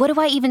what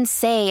do I even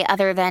say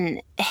other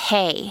than,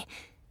 hey?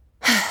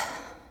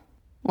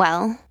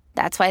 Well,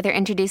 that's why they're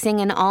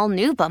introducing an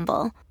all-new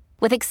Bumble,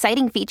 with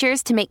exciting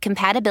features to make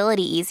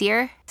compatibility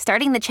easier,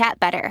 starting the chat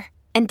better,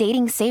 and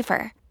dating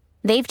safer.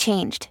 They've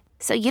changed,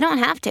 so you don't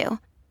have to.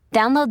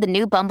 Download the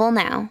new Bumble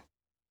now.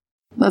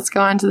 Let's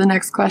go on to the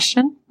next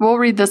question. We'll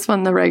read this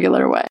one the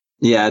regular way.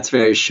 Yeah, it's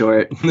very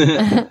short.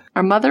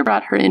 Our mother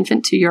brought her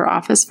infant to your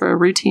office for a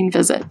routine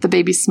visit. The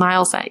baby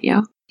smiles at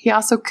you. He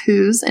also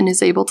coos and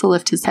is able to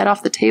lift his head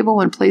off the table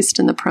when placed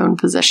in the prone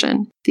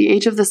position. The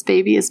age of this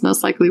baby is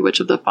most likely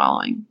which of the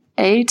following?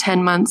 A,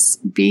 10 months,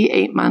 B,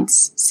 8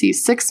 months, C,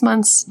 6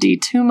 months, D,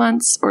 2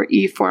 months, or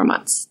E, 4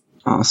 months.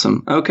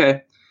 Awesome.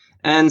 Okay.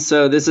 And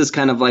so this is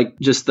kind of like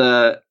just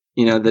the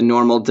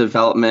normal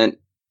development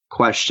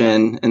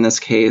question in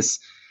this case.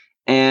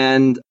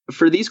 And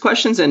for these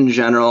questions in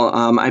general,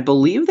 I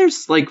believe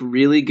there's like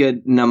really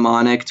good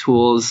mnemonic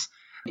tools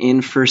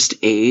in first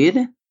aid.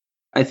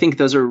 I think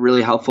those are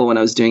really helpful when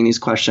I was doing these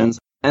questions.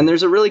 And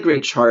there's a really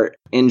great chart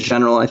in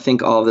general. I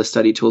think all of the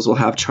study tools will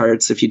have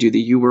charts if you do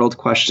the UWorld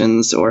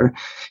questions or,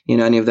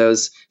 any of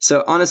those.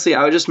 So honestly,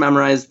 I would just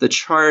memorize the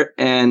chart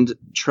and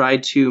try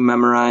to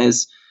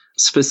memorize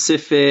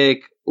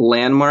specific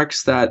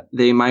landmarks that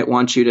they might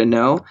want you to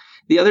know.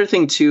 The other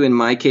thing, too, in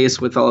my case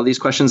with all of these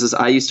questions is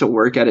I used to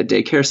work at a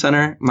daycare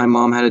center. My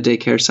mom had a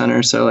daycare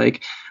center. So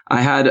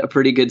I had a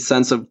pretty good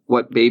sense of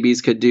what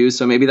babies could do.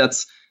 So maybe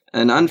that's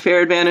an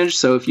unfair advantage.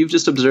 So if you've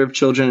just observed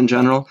children in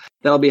general,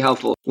 that'll be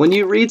helpful. When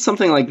you read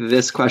something like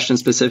this question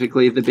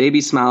specifically, the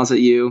baby smiles at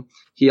you.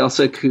 He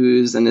also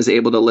coos and is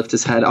able to lift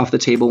his head off the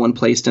table when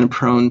placed in a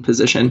prone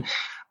position.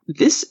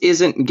 This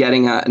isn't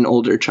getting at an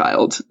older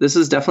child. This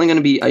is definitely going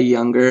to be a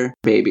younger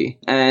baby.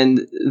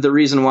 And the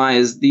reason why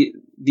is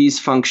these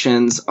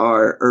functions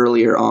are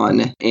earlier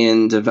on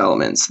in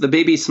development. So the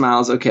baby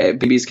smiles, okay,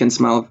 babies can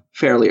smile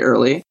fairly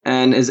early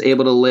and is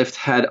able to lift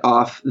head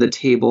off the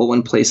table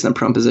when placed in a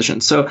prone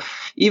position. So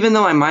even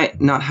though I might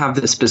not have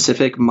the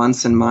specific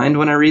months in mind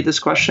when I read this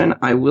question,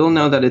 I will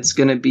know that it's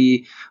going to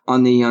be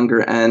on the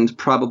younger end,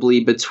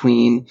 probably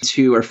between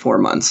 2 or 4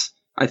 months.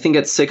 I think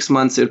at 6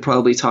 months, it would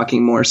probably be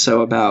talking more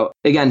so about,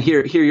 again,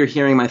 here you're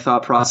hearing my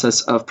thought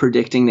process of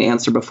predicting the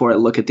answer before I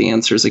look at the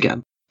answers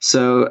again.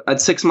 So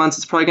at 6 months,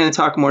 it's probably going to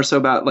talk more so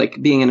about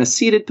like being in a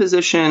seated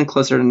position,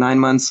 closer to 9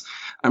 months.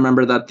 I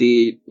remember that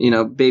the,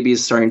 baby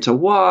is starting to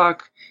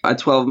walk. At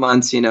 12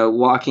 months,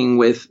 walking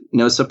with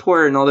no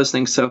support and all those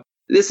things. So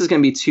this is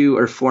going to be 2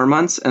 or 4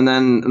 months. And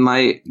then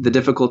the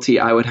difficulty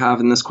I would have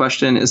in this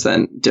question is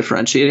then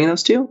differentiating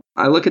those two.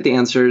 I look at the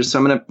answers. So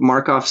I'm going to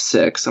mark off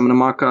 6. I'm going to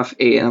mark off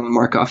 8. And I'm going to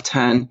mark off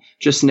 10,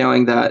 just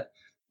knowing that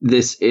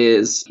those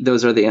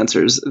are the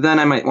answers. Then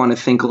I might want to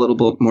think a little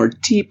bit more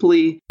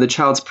deeply. The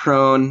child's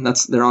prone,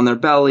 they're on their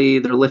belly,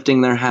 they're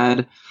lifting their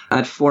head.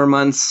 At 4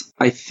 months,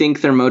 I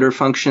think their motor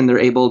function, they're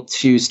able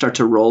to start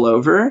to roll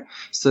over.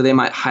 So they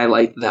might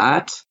highlight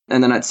that.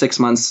 And then at 6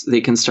 months,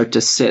 they can start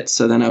to sit.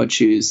 So then I would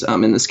choose,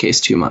 in this case,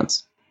 2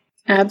 months.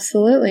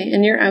 Absolutely.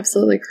 And you're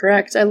absolutely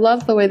correct. I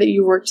love the way that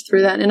you worked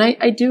through that. And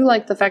I do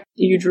like the fact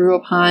that you drew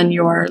upon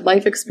your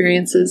life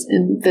experiences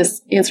in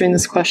this, answering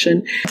this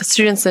question. The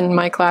students in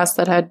my class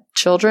that had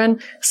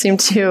children seemed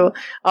to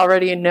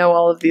already know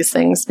all of these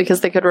things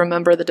because they could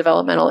remember the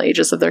developmental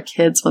ages of their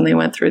kids when they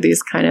went through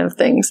these kind of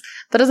things.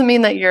 That doesn't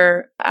mean that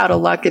you're out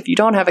of luck if you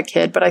don't have a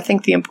kid, but I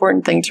think the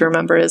important thing to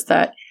remember is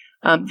that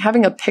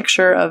having a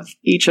picture of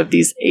each of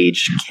these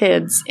aged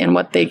kids and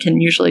what they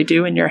can usually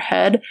do in your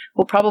head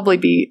will probably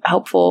be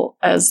helpful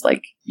as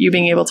like you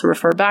being able to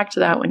refer back to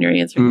that when you're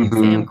answering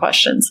exam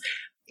questions.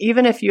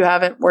 Even if you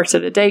haven't worked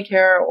at a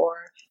daycare or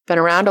been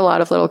around a lot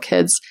of little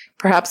kids,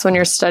 perhaps when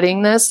you're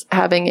studying this,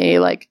 having a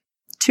like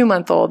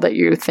 2-month-old that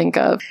you think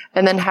of,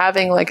 and then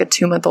having like a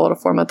 2-month-old, a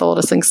 4-month-old,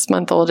 a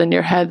 6-month-old in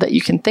your head that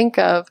you can think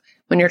of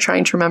when you're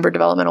trying to remember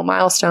developmental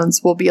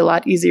milestones will be a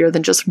lot easier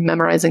than just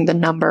memorizing the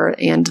number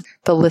and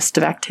the list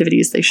of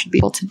activities they should be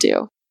able to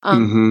do.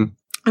 I'm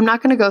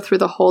not going to go through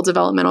the whole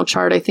developmental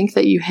chart. I think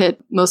that you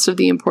hit most of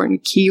the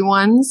important key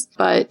ones,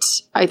 but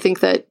I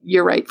think that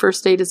you're right.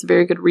 First Aid is a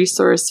very good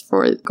resource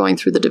for going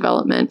through the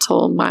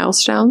developmental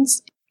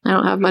milestones. I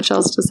don't have much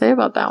else to say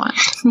about that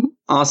one.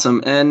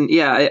 Awesome. And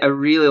yeah, I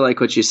really like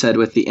what you said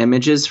with the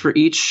images for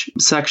each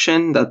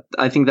section. That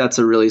I think that's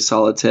a really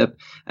solid tip.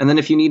 And then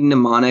if you need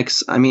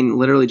mnemonics, I mean,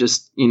 literally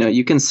just,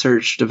 you can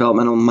search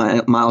developmental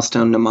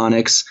milestone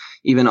mnemonics,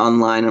 even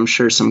online. I'm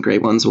sure some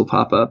great ones will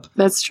pop up.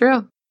 That's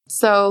true.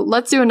 So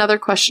let's do another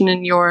question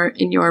in your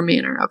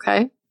manner.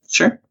 Okay.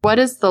 Sure. What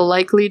is the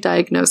likely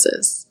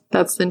diagnosis?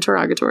 That's the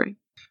interrogatory.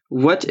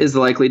 What is the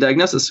likely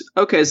diagnosis?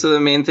 Okay, so the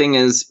main thing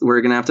is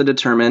we're going to have to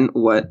determine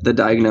what the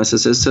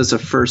diagnosis is. So it's a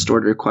first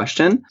order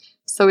question.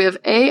 So we have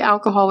A,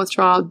 alcohol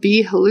withdrawal,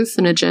 B,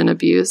 hallucinogen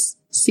abuse,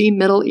 C,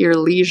 middle ear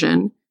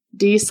lesion,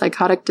 D,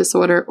 psychotic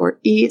disorder, or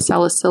E,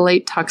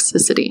 salicylate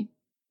toxicity.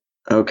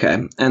 Okay,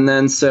 and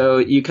then so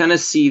you kind of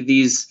see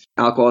these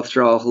alcohol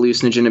withdrawal,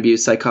 hallucinogen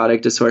abuse,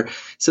 psychotic disorder.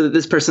 So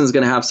this person is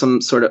going to have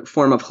some sort of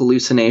form of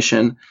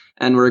hallucination,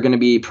 and we're going to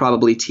be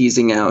probably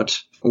teasing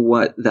out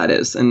what that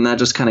is. And that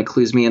just kind of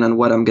clues me in on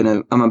what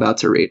I'm about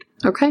to read.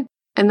 Okay.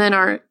 And then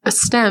our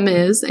STEM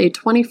is a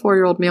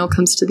 24-year-old male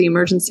comes to the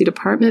emergency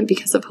department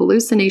because of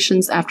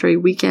hallucinations after a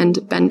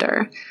weekend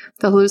bender.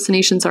 The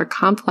hallucinations are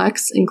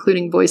complex,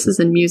 including voices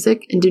and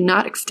music, and do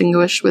not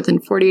extinguish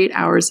within 48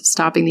 hours of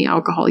stopping the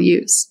alcohol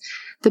use.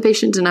 The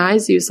patient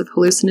denies use of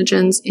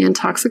hallucinogens and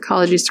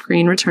toxicology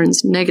screen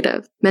returns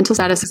negative. Mental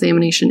status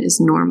examination is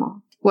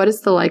normal. What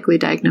is the likely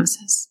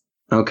diagnosis?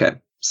 Okay.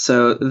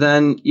 So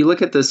then you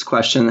look at this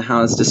question,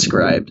 how it's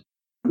described.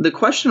 The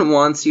question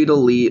wants you to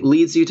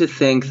leads you to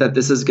think that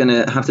this is going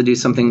to have to do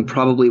something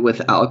probably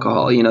with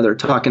alcohol. They're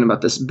talking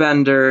about this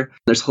bender,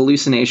 there's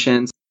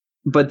hallucinations,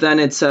 but then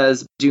it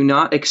says, do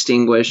not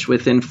extinguish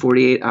within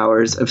 48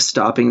 hours of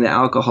stopping the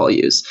alcohol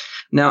use.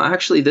 Now,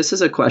 actually, this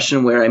is a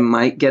question where I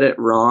might get it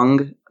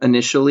wrong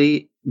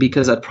initially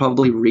because I'd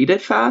probably read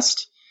it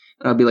fast.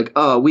 I'd be like,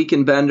 oh,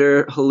 weekend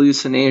bender,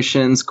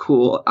 hallucinations,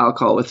 cool,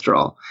 alcohol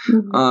withdrawal.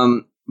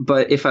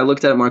 But if I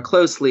looked at it more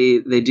closely,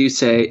 they do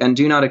say, and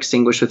do not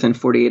extinguish within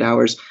 48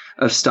 hours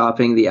of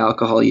stopping the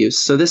alcohol use.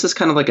 So this is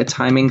kind of like a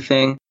timing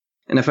thing.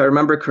 And if I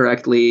remember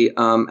correctly,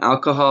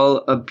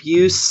 alcohol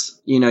abuse,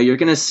 you're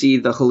going to see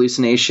the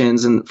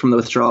hallucinations from the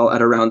withdrawal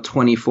at around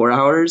 24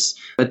 hours.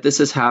 But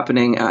this is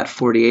happening at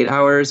 48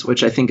 hours,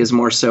 which I think is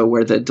more so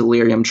where the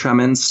delirium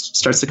tremens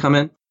starts to come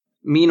in.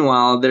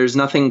 Meanwhile, there's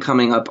nothing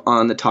coming up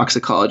on the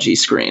toxicology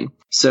screen.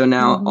 So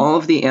now all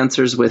of the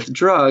answers with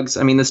drugs,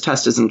 I mean, this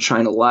test isn't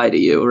trying to lie to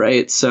you,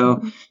 right?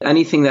 So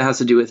anything that has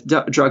to do with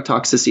drug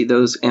toxicity,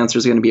 those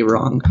answers are going to be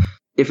wrong.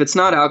 If it's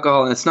not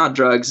alcohol and it's not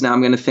drugs, now I'm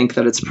going to think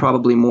that it's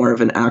probably more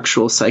of an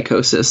actual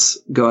psychosis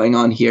going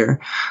on here.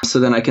 So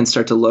then I can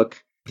start to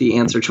look the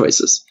answer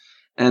choices.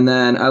 And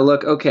then I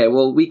look, okay,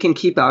 well, we can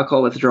keep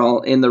alcohol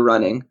withdrawal in the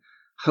running.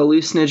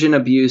 Hallucinogen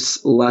abuse,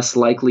 less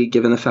likely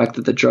given the fact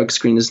that the drug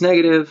screen is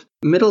negative.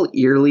 Middle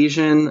ear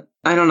lesion,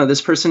 I don't know,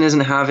 this person isn't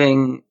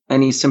having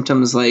any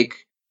symptoms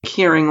like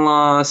hearing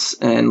loss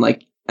and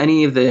like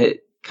any of the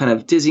kind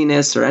of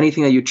dizziness or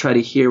anything that you try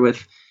to hear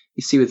with,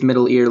 you see with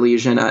middle ear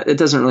lesion. It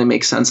doesn't really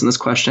make sense in this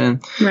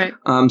question. Right.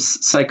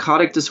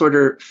 Psychotic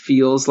disorder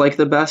feels like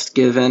the best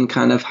given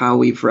kind of how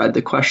we've read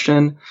the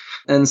question.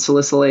 And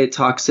salicylate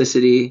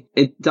toxicity,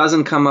 it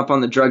doesn't come up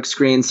on the drug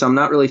screen, so I'm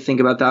not really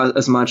thinking about that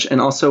as much.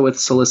 And also with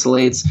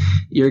salicylates,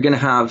 you're going to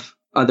have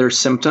other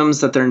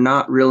symptoms that they're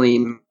not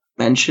really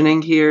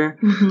mentioning here.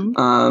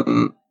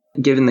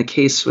 Given the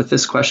case with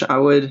this question, I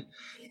would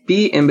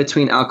be in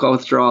between alcohol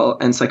withdrawal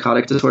and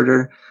psychotic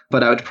disorder,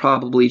 but I would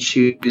probably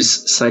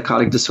choose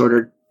psychotic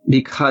disorder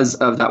because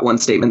of that one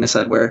statement they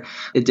said where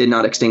it did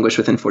not extinguish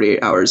within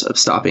 48 hours of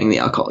stopping the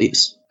alcohol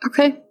use.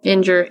 Okay.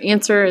 And your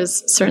answer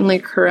is certainly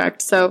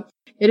correct. So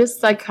it is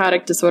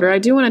psychotic disorder. I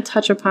do want to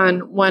touch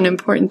upon one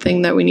important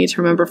thing that we need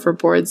to remember for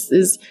boards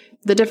is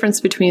the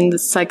difference between the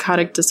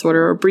psychotic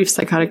disorder or brief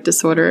psychotic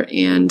disorder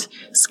and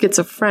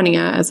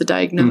schizophrenia as a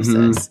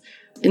diagnosis.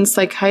 In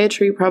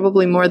psychiatry,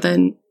 probably more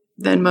than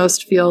than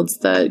most fields,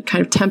 the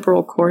kind of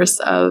temporal course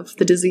of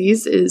the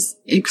disease is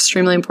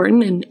extremely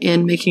important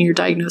in making your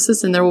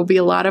diagnosis. And there will be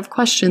a lot of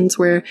questions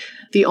where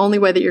the only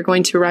way that you're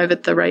going to arrive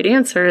at the right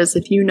answer is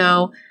if you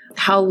know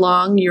how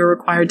long you're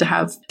required to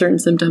have certain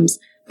symptoms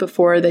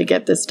before they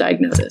get this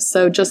diagnosis.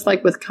 So just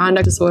like with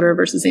conduct disorder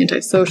versus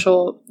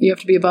antisocial, you have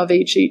to be above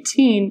age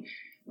 18.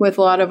 With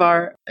a lot of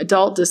our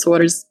adult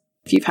disorders,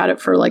 if you've had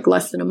it for like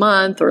less than a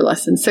month or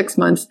less than 6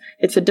 months,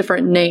 it's a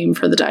different name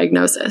for the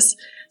diagnosis.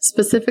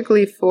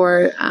 Specifically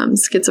for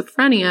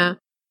schizophrenia,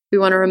 we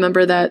want to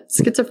remember that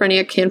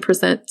schizophrenia can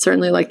present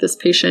certainly like this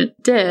patient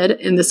did,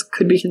 and this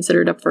could be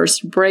considered a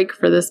first break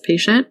for this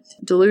patient.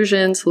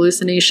 Delusions,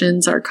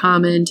 hallucinations are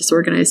common,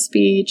 disorganized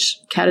speech,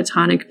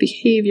 catatonic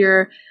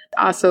behavior.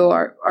 Also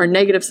are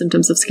negative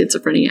symptoms of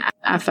schizophrenia,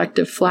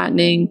 affective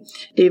flattening,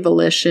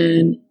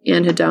 avolition,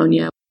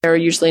 anhedonia. They're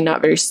usually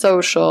not very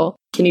social,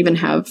 can even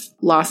have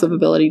loss of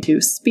ability to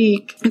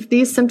speak. If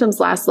these symptoms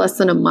last less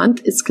than a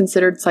month, it's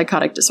considered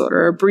psychotic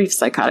disorder or brief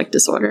psychotic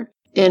disorder,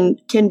 and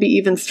can be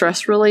even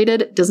stress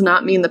related. It does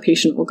not mean the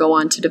patient will go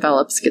on to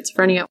develop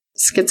schizophrenia.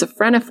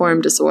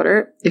 Schizophreniform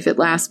disorder, if it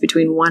lasts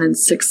between 1 and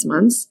 6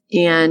 months.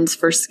 And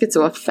for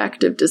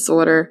schizoaffective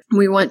disorder,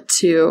 we want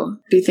to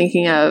be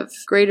thinking of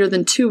greater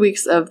than 2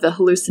 weeks of the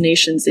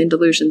hallucinations and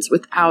delusions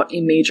without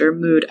a major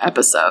mood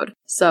episode.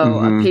 So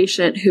a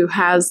patient who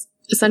has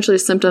essentially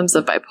symptoms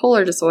of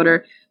bipolar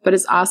disorder, but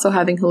is also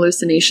having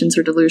hallucinations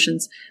or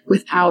delusions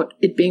without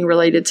it being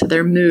related to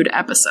their mood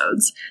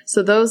episodes.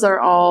 So those are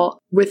all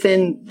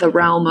within the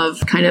realm of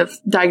kind of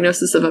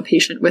diagnosis of a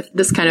patient with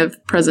this kind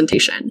of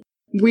presentation.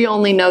 We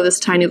only know this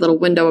tiny little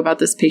window about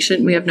this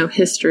patient. We have no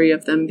history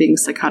of them being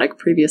psychotic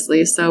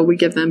previously, so we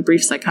give them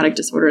brief psychotic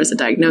disorder as a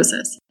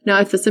diagnosis.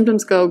 Now, if the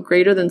symptoms go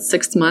greater than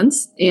 6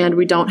 months and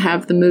we don't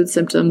have the mood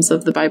symptoms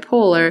of the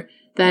bipolar,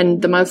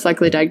 then the most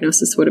likely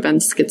diagnosis would have been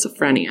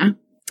schizophrenia.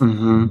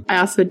 I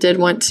also did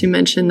want to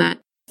mention that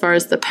as far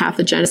as the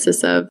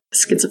pathogenesis of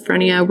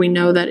schizophrenia, we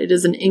know that it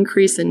is an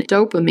increase in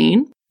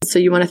dopamine. So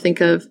you want to think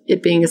of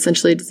it being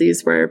essentially a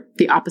disease where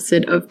the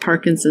opposite of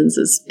Parkinson's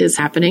is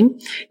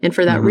happening. And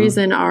for that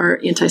reason, our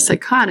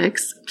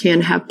antipsychotics can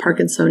have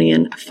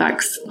Parkinsonian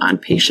effects on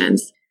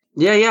patients.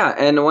 Yeah.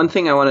 And one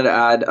thing I wanted to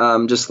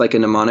add, just like a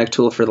mnemonic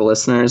tool for the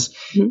listeners,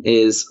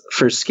 is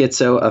for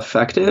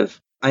schizoaffective.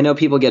 I know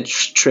people get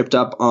tripped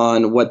up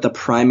on what the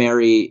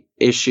primary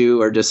issue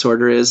or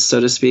disorder is, so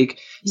to speak.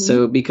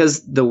 So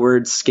because the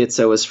word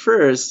schizo is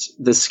first,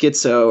 the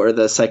schizo or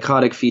the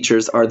psychotic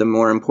features are the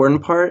more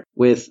important part,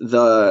 with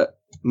the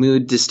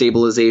mood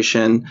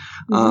destabilization.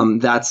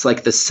 That's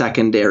like the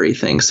secondary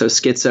thing. So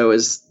schizo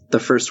is the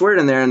first word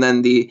in there, and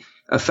then the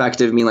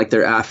affective mean like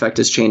their affect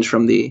is changed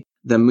from the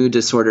mood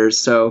disorders.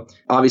 So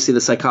obviously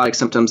the psychotic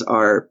symptoms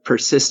are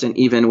persistent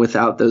even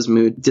without those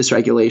mood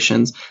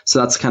dysregulations. So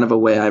that's kind of a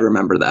way I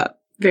remember that.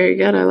 Very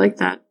good. I like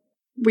that.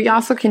 We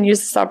also can use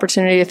this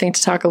opportunity, I think,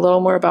 to talk a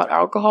little more about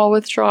alcohol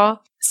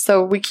withdrawal.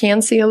 So we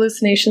can see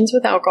hallucinations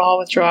with alcohol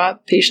withdrawal.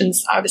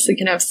 Patients obviously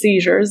can have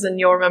seizures, and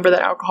you'll remember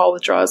that alcohol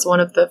withdrawal is one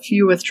of the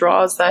few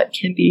withdrawals that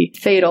can be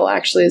fatal,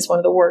 actually is one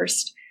of the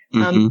worst.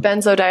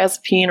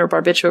 Benzodiazepine or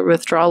barbiturate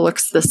withdrawal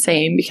looks the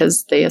same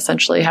because they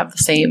essentially have the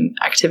same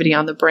activity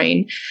on the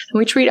brain. And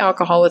we treat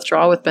alcohol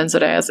withdrawal with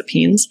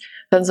benzodiazepines.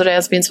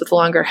 Benzodiazepines with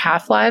longer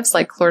half-lives,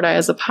 like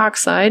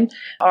chlordiazepoxide,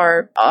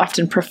 are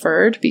often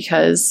preferred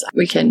because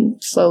we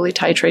can slowly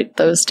titrate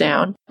those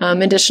down.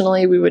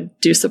 Additionally, we would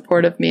do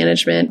supportive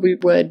management. We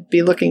would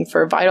be looking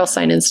for vital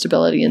sign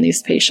instability in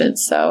these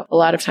patients. So a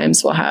lot of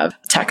times we'll have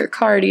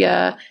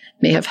tachycardia,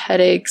 may have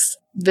headaches,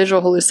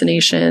 visual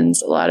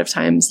hallucinations, a lot of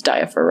times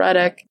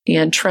diaphoretic,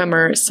 and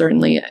tremor is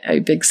certainly a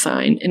big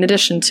sign, in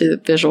addition to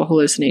visual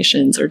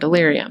hallucinations or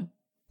delirium.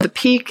 The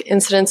peak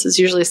incidence is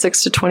usually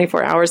 6 to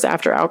 24 hours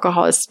after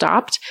alcohol is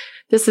stopped.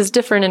 This is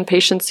different in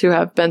patients who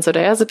have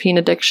benzodiazepine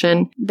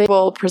addiction. They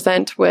will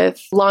present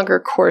with longer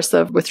course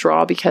of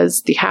withdrawal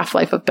because the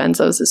half-life of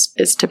benzos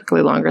is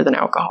typically longer than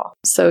alcohol.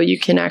 So you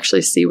can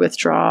actually see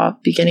withdrawal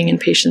beginning in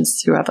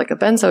patients who have like a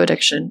benzo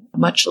addiction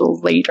much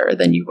later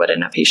than you would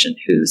in a patient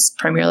who's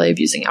primarily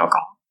abusing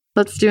alcohol.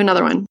 Let's do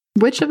another one.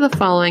 Which of the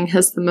following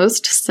has the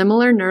most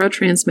similar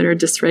neurotransmitter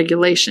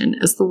dysregulation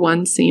as the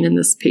one seen in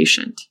this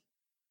patient?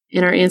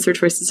 And our answer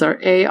choices are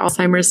A,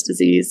 Alzheimer's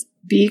disease,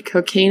 B,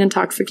 cocaine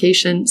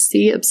intoxication,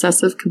 C,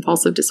 obsessive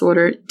compulsive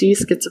disorder, D,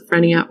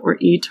 schizophrenia, or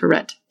E,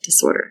 Tourette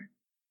disorder.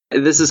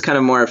 This is kind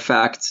of more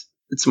fact.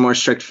 It's more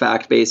strict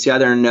fact-based. You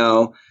either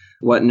know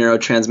what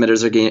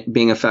neurotransmitters are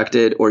being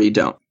affected or you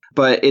don't.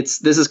 But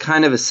this is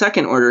kind of a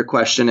second-order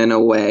question in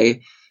a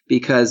way,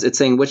 because it's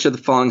saying which of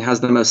the following has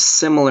the most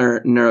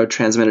similar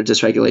neurotransmitter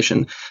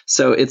dysregulation.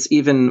 So it's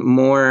even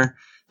more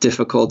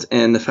difficult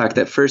in the fact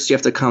that first you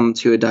have to come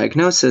to a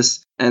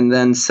diagnosis, and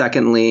then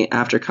secondly,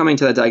 after coming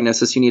to that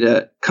diagnosis, you need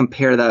to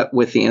compare that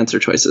with the answer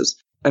choices.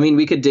 I mean,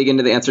 we could dig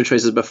into the answer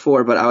choices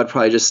before, but I would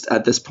probably just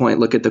at this point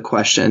look at the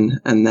question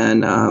and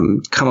then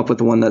come up with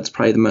the one that's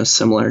probably the most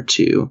similar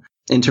to,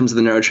 in terms of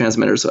the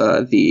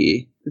neurotransmitters,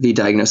 the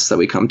diagnosis that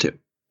we come to.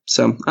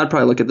 So I'd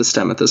probably look at the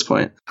STEM at this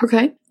point.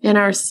 Okay. And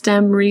our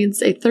STEM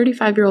reads, a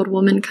 35-year-old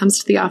woman comes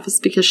to the office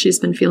because she's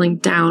been feeling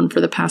down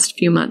for the past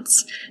few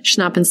months. She's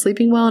not been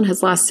sleeping well and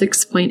has lost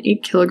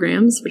 6.8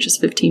 kilograms, which is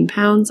 15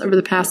 pounds, over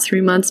the past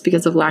 3 months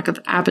because of lack of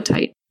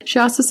appetite. She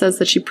also says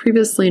that she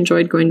previously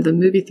enjoyed going to the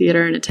movie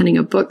theater and attending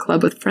a book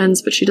club with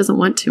friends, but she doesn't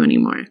want to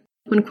anymore.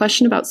 When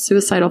questioned about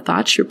suicidal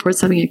thoughts, she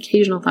reports having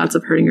occasional thoughts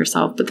of hurting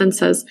herself, but then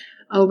says,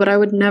 "Oh, but I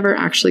would never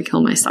actually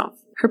kill myself."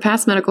 Her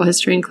past medical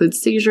history includes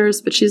seizures,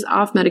 but she's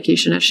off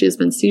medication as she has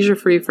been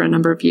seizure-free for a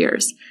number of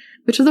years.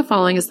 Which of the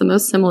following is the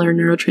most similar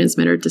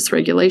neurotransmitter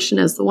dysregulation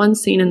as the one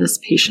seen in this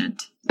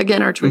patient?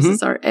 Again, our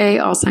choices are A,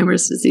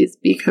 Alzheimer's disease,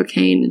 B,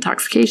 cocaine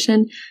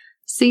intoxication,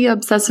 C,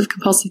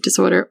 obsessive-compulsive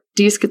disorder,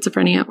 D,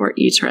 schizophrenia, or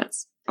E,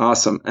 Tourette's.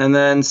 Awesome. And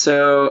then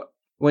so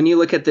when you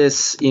look at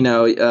this,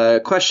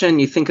 question,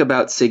 you think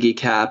about SIGI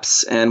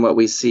caps and what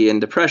we see in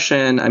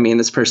depression. I mean,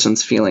 this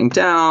person's feeling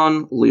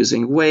down,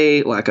 losing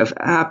weight, lack of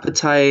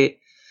appetite,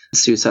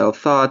 suicidal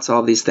thoughts,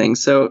 all these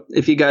things. So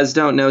if you guys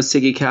don't know,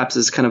 SIGI caps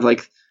is kind of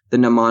like the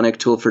mnemonic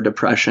tool for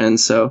depression.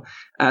 So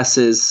S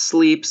is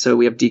sleep. So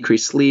we have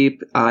decreased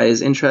sleep. I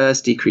is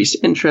interest, decreased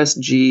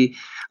interest. G,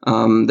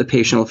 the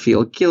patient will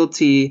feel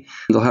guilty.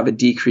 They'll have a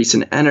decrease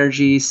in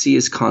energy. C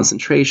is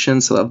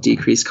concentration. So they'll have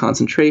decreased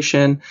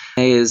concentration.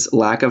 A is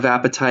lack of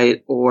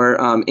appetite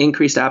or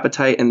increased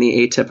appetite in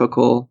the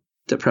atypical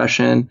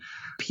depression.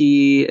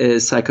 P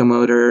is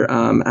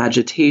psychomotor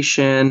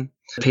agitation.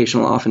 The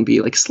patient will often be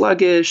like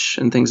sluggish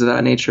and things of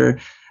that nature.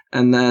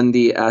 And then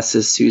the S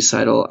is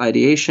suicidal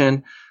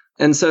ideation.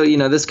 And so,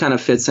 this kind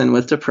of fits in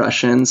with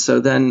depression. So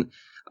then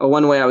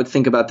one way I would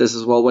think about this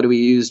is, well, what do we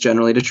use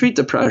generally to treat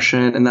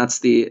depression? And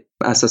that's the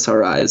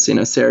SSRIs,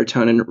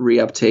 serotonin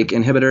reuptake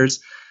inhibitors,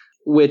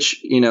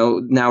 which,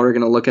 now we're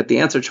going to look at the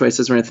answer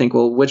choices. We're going to think,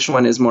 well, which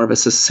one is more of a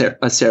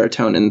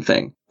serotonin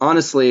thing?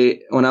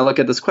 Honestly, when I look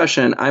at this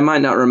question, I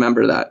might not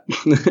remember that.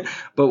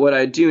 But what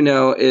I do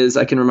know is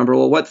I can remember,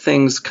 well, what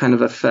things kind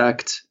of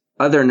affect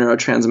other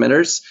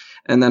neurotransmitters,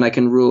 and then I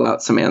can rule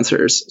out some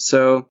answers.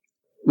 So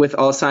with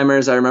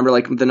Alzheimer's, I remember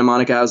like the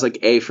mnemonic I was like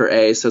A for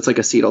A. So it's like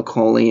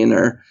acetylcholine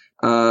or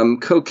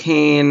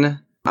cocaine.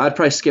 I'd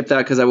probably skip that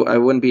because I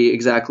wouldn't be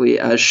exactly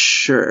as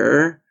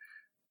sure.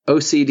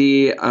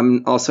 OCD,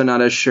 I'm also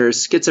not as sure.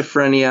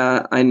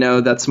 Schizophrenia, I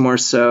know that's more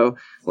so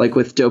like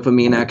with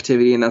dopamine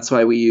activity, and that's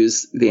why we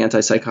use the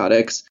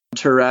antipsychotics.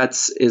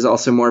 Tourette's is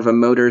also more of a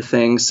motor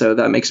thing, so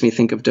that makes me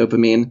think of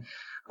dopamine.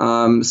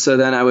 So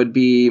then I would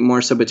be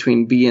more so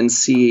between B and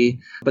C.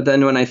 But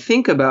then when I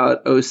think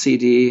about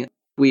OCD,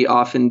 we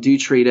often do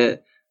treat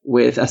it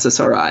with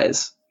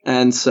SSRIs.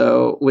 And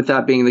so with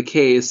that being the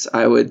case,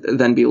 I would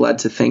then be led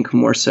to think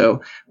more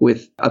so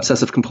with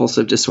obsessive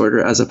compulsive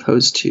disorder as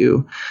opposed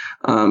to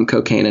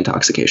cocaine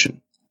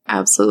intoxication.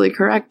 Absolutely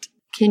correct.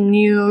 Can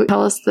you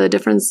tell us the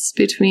difference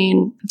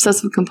between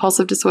obsessive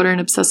compulsive disorder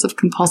and obsessive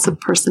compulsive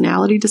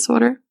personality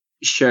disorder?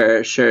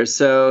 Sure.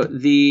 So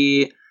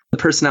the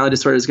personality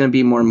disorder is going to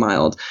be more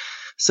mild.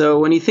 So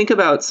when you think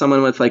about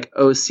someone with like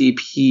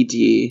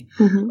OCPD,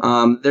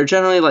 they're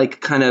generally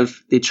like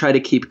they try to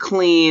keep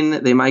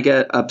clean. They might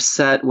get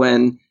upset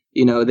when,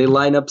 they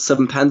line up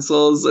some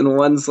pencils and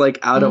one's like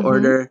out of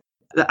order.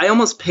 I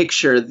almost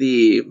picture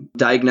the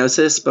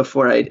diagnosis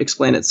before I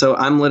explain it. So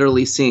I'm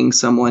literally seeing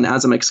someone,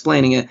 as I'm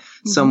explaining it,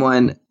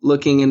 someone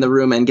looking in the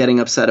room and getting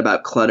upset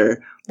about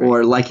clutter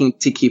or liking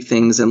to keep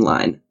things in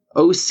line.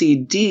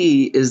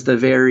 OCD is the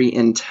very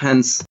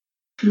intense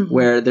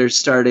where they're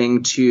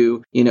starting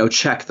to,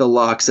 check the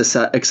locks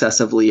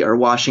excessively or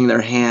washing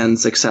their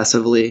hands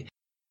excessively.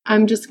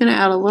 I'm just going to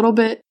add a little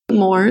bit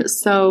more.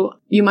 So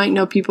you might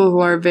know people who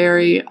are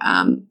very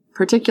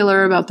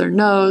particular about their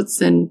notes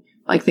and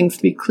like things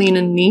to be clean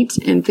and neat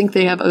and think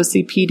they have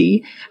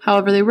OCPD.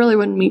 However, they really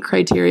wouldn't meet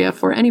criteria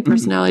for any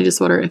personality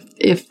disorder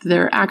if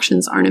their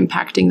actions aren't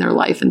impacting their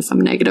life in some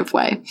negative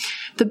way.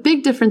 The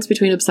big difference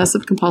between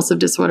obsessive compulsive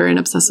disorder and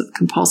obsessive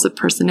compulsive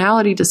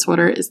personality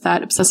disorder is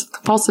that obsessive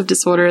compulsive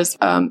disorder is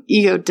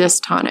ego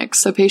dystonic.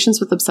 So patients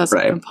with obsessive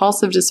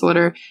compulsive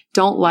disorder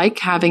don't like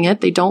having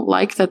it. They don't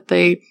like that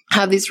they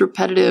have these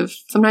repetitive,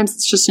 sometimes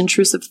it's just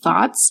intrusive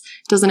thoughts.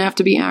 It doesn't have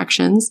to be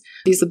actions,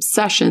 these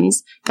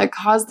obsessions that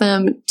cause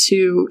them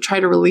to try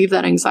to relieve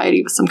that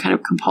anxiety with some kind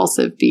of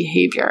compulsive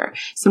behavior.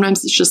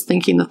 Sometimes it's just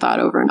thinking the thought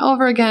over and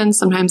over again.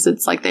 Sometimes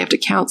it's like they have to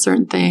count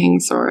certain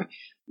things or,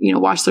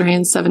 wash their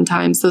hands 7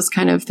 times, those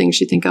kind of things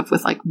you think of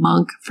with like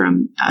Monk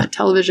from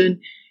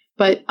television.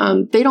 But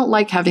they don't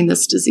like having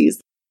this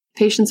disease.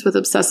 Patients with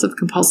obsessive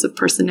compulsive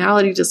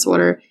personality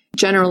disorder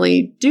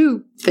generally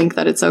do think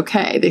that it's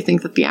okay. They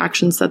think that the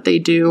actions that they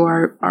do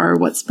are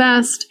what's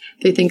best.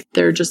 They think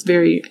they're just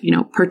very,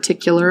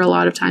 particular. A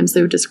lot of times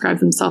they would describe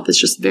themselves as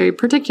just very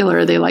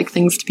particular. They like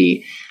things to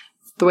be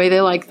the way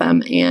they like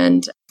them.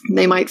 And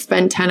they might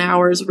spend 10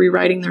 hours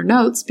rewriting their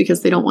notes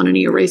because they don't want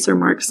any eraser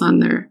marks on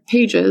their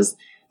pages.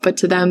 But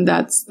to them,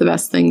 that's the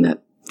best thing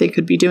that they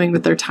could be doing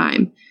with their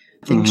time.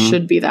 Things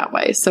should be that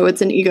way. So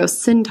it's an ego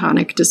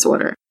syntonic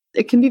disorder.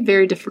 It can be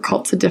very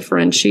difficult to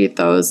differentiate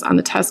those on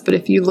the test, but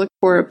if you look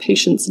for a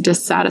patient's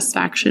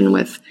dissatisfaction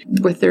with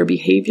their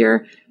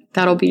behavior,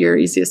 that'll be your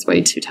easiest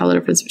way to tell the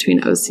difference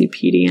between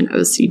OCPD and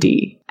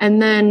OCD.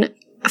 And then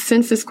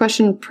since this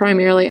question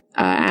primarily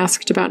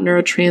asked about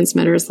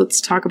neurotransmitters, let's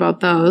talk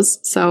about those.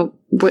 So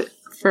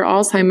for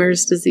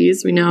Alzheimer's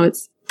disease, we know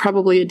it's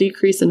probably a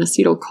decrease in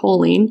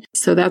acetylcholine.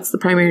 So that's the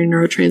primary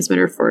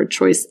neurotransmitter for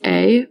choice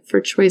A. For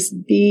choice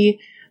B,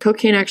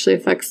 cocaine actually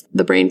affects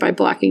the brain by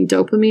blocking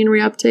dopamine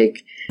reuptake,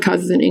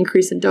 causes an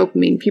increase in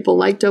dopamine. People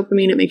like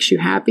dopamine. It makes you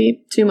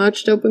happy. Too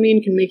much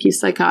dopamine can make you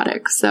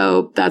psychotic.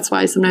 So that's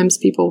why sometimes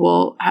people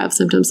will have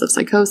symptoms of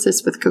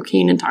psychosis with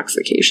cocaine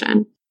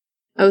intoxication.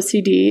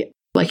 OCD,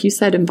 like you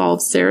said,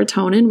 involves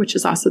serotonin, which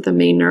is also the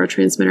main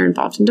neurotransmitter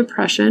involved in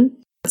depression.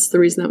 That's the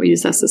reason that we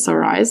use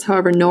SSRIs.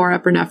 However,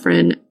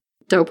 norepinephrine,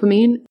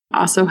 dopamine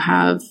also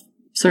have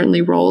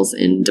certainly roles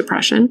in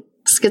depression.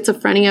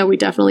 Schizophrenia, we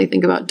definitely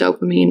think about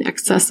dopamine,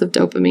 excessive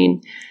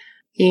dopamine.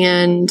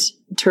 And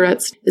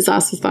Tourette's is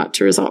also thought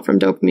to result from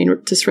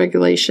dopamine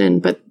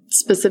dysregulation, but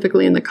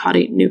specifically in the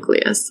caudate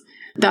nucleus.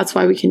 That's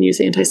why we can use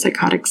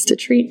antipsychotics to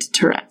treat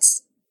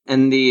Tourette's.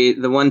 And the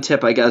one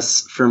tip, I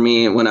guess, for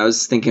me when I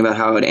was thinking about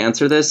how I would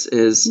answer this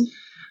is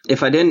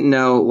if I didn't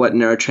know what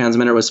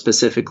neurotransmitter was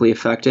specifically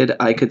affected,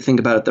 I could think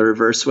about it the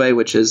reverse way,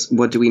 which is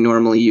what do we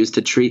normally use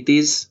to treat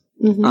these?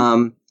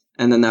 And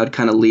then that would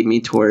kind of lead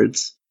me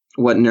towards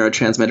what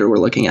neurotransmitter we're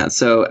looking at.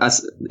 So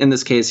as in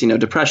this case,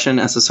 depression,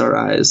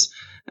 SSRIs,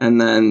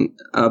 and then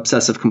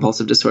obsessive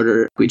compulsive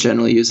disorder, we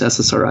generally use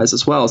SSRIs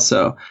as well.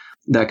 So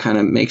that kind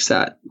of makes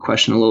that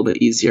question a little bit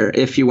easier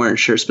if you weren't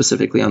sure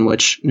specifically on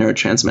which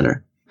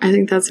neurotransmitter. I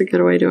think that's a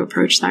good way to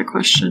approach that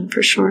question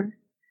for sure.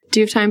 Do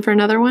you have time for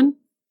another one?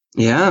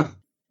 Yeah.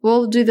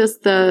 We'll do this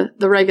the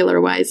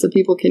regular way so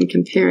people can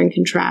compare and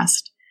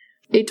contrast.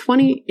 A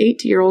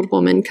 28-year-old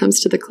woman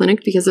comes to the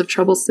clinic because of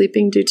trouble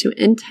sleeping due to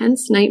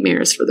intense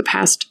nightmares for the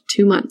past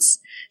 2 months.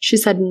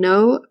 She's had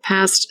no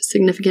past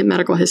significant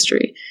medical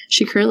history.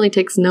 She currently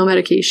takes no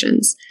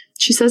medications.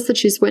 She says that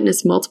she's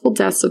witnessed multiple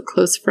deaths of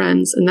close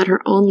friends and that her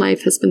own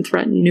life has been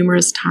threatened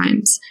numerous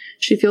times.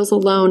 She feels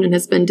alone and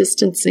has been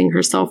distancing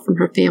herself from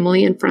her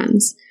family and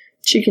friends.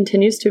 She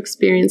continues to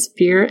experience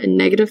fear and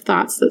negative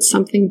thoughts that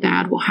something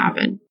bad will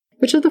happen.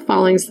 Which of the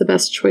following is the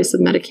best choice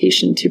of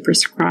medication to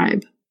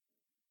prescribe?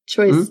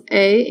 Choice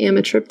A,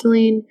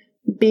 amitriptyline,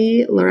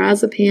 B,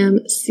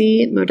 lorazepam,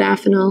 C,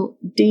 modafinil,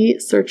 D,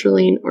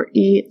 sertraline, or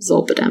E,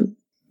 zolpidem.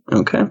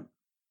 Okay.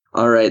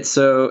 All right.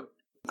 So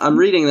I'm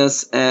reading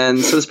this, and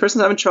so this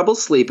person's having trouble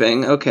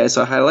sleeping. Okay,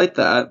 so I highlight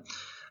that.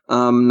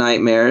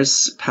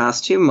 Nightmares,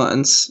 past 2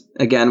 months.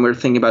 Again, we're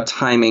thinking about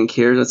timing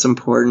here. That's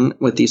important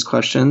with these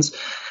questions.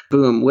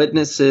 Boom,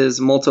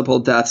 witnesses multiple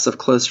deaths of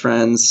close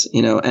friends,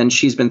 and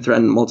she's been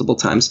threatened multiple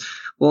times.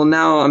 Well,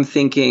 now I'm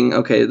thinking,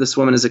 okay, this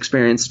woman has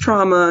experienced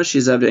trauma.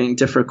 She's having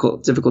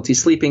difficulty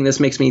sleeping. This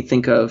makes me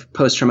think of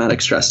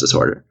post-traumatic stress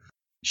disorder.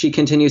 She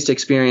continues to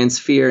experience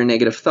fear and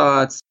negative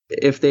thoughts.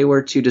 If they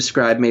were to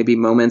describe maybe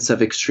moments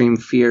of extreme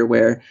fear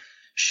where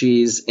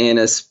she's in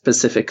a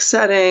specific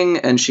setting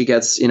and she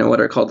gets, what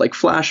are called like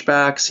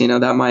flashbacks,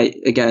 that might,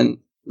 again,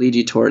 lead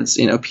you towards,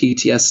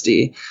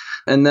 PTSD.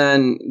 And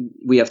then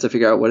we have to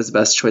figure out what is the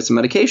best choice of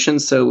medication.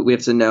 So we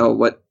have to know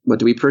what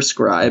do we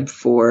prescribe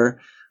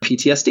for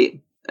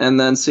PTSD. And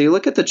then so you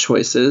look at the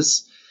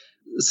choices.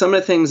 Some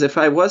of the things, if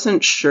I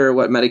wasn't sure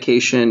what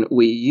medication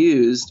we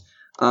used,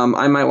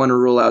 I might want to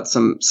rule out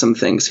some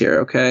things here.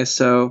 Okay.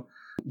 So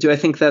do I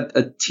think that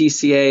a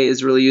TCA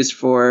is really used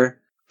for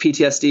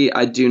PTSD?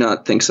 I do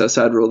not think so.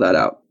 So I'd rule that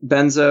out.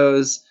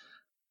 Benzos,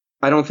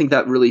 I don't think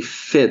that really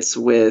fits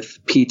with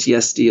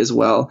PTSD as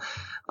well.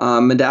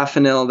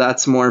 Modafinil,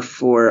 that's more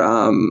for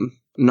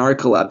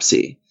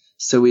narcolepsy.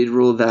 So we'd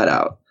rule that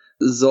out.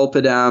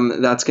 Zolpidem,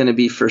 that's going to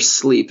be for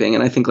sleeping.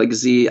 And I think like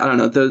Z, I don't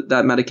know,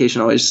 that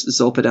medication always,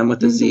 Zolpidem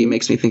with the Z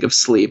makes me think of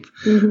sleep.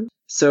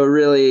 So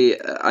really,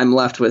 I'm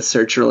left with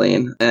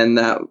sertraline, and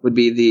that would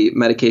be the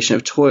medication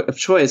of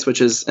choice, which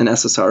is an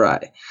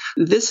SSRI.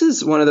 This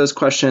is one of those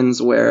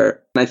questions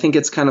where I think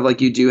it's kind of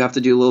like you do have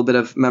to do a little bit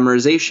of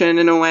memorization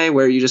in a way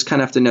where you just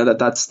kind of have to know that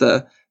that's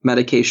the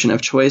medication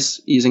of choice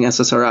using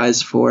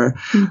SSRIs for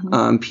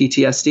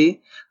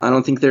PTSD. I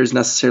don't think there's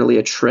necessarily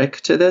a trick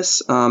to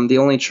this. The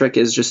only trick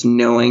is just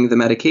knowing the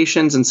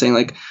medications and saying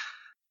like,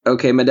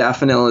 okay,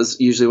 modafinil is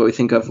usually what we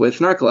think of with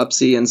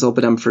narcolepsy and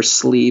zolpidem for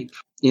sleep.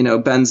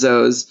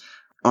 Benzos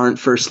aren't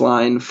first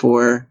line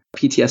for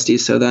PTSD.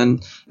 So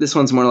then this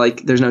one's more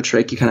like there's no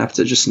trick. You kind of have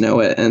to just know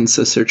it. And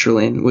so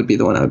sertraline would be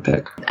the one I would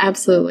pick.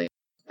 Absolutely.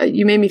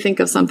 You made me think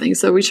of something.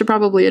 So we should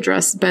probably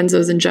address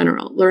benzos in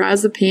general.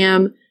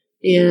 Lorazepam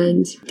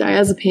and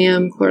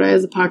diazepam,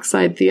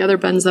 chlordiazepoxide, the other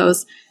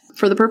benzos.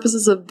 For the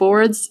purposes of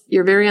boards,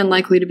 you're very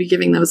unlikely to be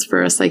giving those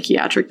for a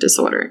psychiatric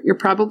disorder. You're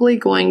probably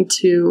going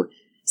to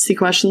see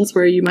questions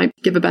where you might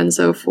give a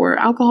benzo for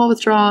alcohol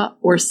withdrawal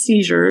or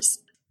seizures.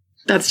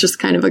 That's just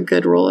kind of a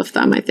good rule of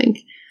thumb, I think.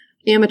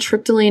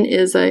 Amitriptyline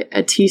is a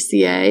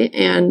TCA,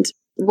 and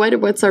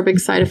what's our big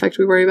side effect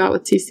we worry about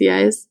with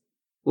TCAs?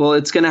 Well,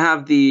 it's going to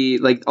have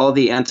all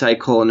the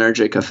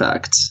anticholinergic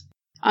effects.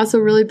 Also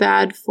really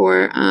bad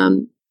for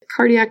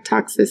cardiac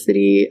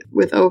toxicity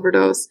with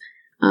overdose.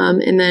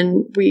 And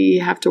then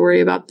we have to worry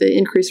about the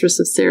increased risk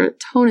of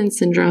serotonin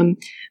syndrome,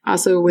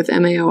 also with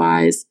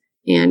MAOIs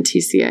and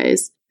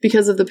TCAs.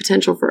 Because of the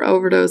potential for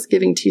overdose,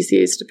 giving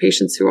TCAs to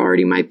patients who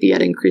already might be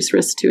at increased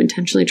risk to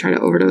intentionally try to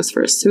overdose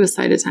for a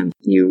suicide attempt,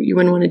 you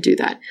wouldn't want to do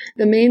that.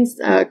 The main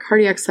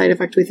cardiac side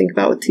effect we think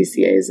about with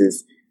TCAs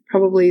is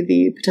probably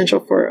the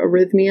potential for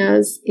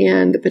arrhythmias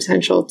and the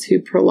potential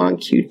to prolong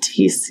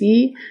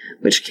QTC,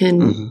 which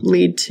can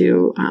lead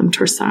to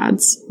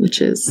torsades, which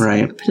is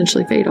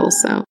potentially fatal.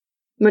 So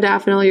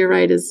modafinil, you're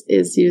right, is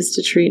used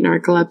to treat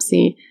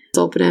narcolepsy.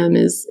 Zolpidem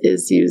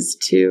is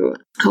used to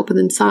help with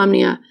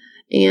insomnia.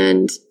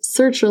 And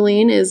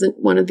sertraline is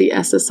one of the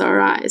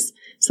SSRIs.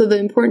 So the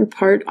important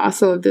part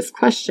also of this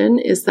question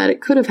is that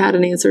it could have had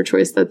an answer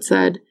choice that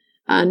said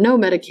no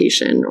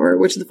medication, or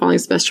which of the following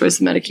is the best choice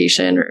of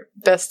medication or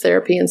best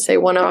therapy, and say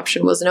one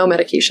option was no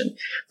medication.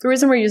 The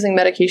reason we're using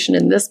medication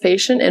in this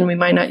patient and we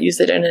might not use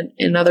it in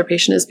another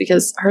patient is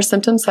because her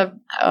symptoms have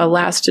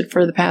lasted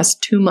for the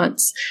past 2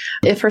 months.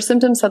 If her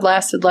symptoms had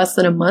lasted less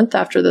than a month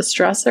after the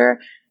stressor,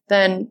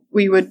 then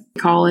we would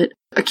call it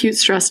acute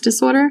stress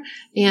disorder.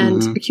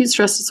 And acute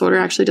stress disorder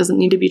actually doesn't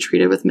need to be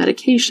treated with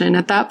medication.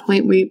 At that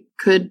point, we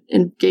could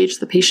engage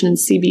the patient in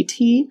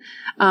CBT,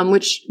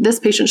 which this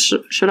patient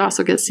should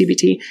also get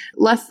CBT.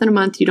 Less than a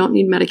month, you don't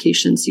need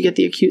medications. You get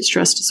the acute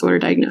stress disorder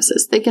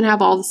diagnosis. They can have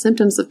all the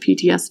symptoms of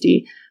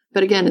PTSD,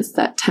 but again, it's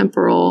that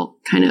temporal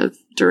kind of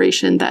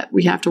duration that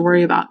we have to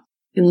worry about.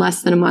 In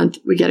less than a month,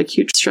 we get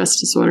acute stress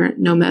disorder.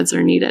 No meds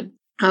are needed.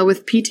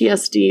 With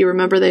PTSD,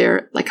 remember they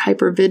are like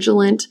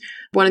hypervigilant.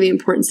 One of the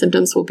important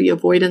symptoms will be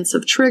avoidance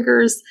of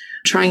triggers,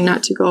 trying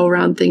not to go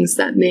around things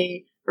that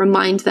may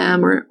remind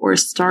them or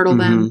startle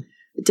them,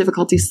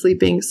 difficulty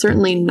sleeping,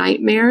 certainly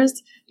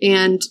nightmares.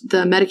 And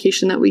the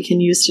medication that we can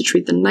use to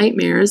treat the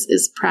nightmares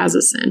is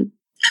prazosin.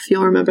 If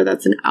you'll remember,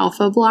 that's an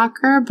alpha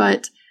blocker,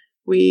 but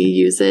we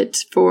use it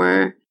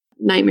for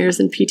nightmares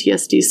and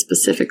PTSD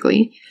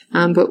specifically,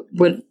 but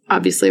would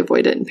obviously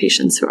avoid it in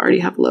patients who already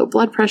have low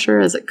blood pressure,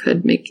 as it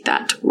could make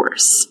that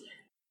worse.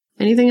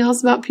 Anything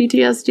else about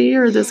PTSD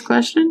or this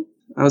question?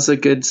 That was a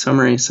good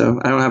summary, so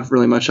I don't have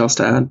really much else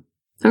to add.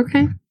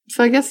 Okay,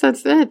 so I guess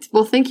that's it.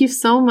 Well, thank you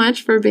so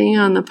much for being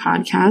on the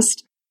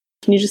podcast.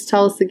 Can you just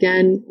tell us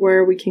again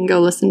where we can go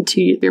listen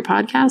to your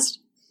podcast?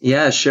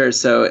 Yeah, sure.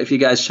 So if you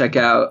guys check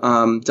out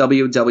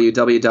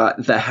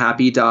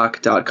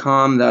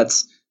www.thehappydoc.com,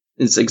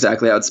 it's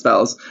exactly how it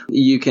spells.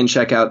 You can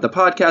check out the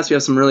podcast. We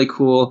have some really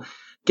cool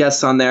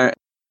guests on there.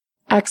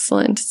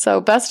 Excellent. So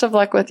best of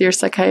luck with your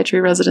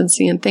psychiatry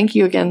residency. And thank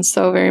you again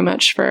so very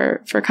much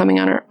for coming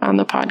on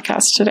the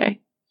podcast today.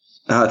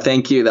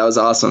 Thank you. That was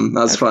awesome.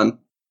 That was fun.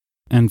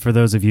 And for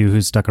those of you who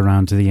stuck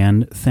around to the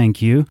end,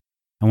 thank you.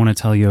 I want to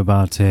tell you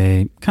about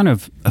a kind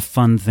of a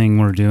fun thing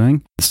we're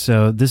doing.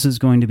 So this is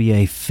going to be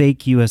a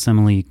fake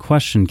USMLE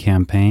question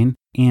campaign,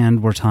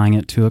 and we're tying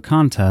it to a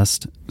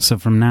contest. So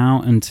from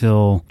now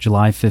until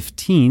July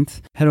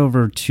 15th, head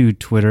over to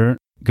Twitter,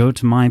 go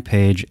to my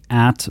page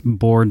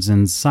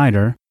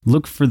 @BoardsInsider,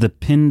 look for the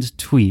pinned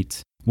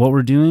tweet. What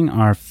we're doing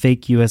are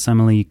fake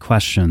USMLE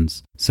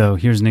questions. So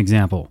here's an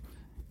example.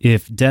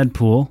 If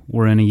Deadpool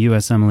were in a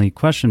USMLE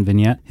question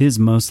vignette, his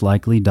most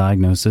likely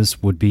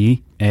diagnosis would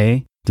be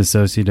A,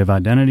 dissociative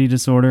identity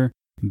disorder,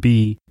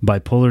 B,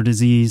 bipolar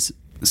disease,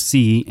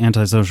 C,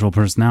 antisocial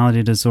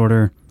personality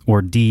disorder,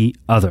 or D,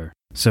 other.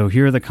 So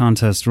here are the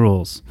contest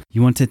rules.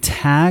 You want to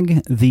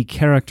tag the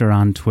character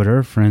on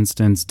Twitter. For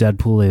instance,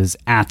 Deadpool is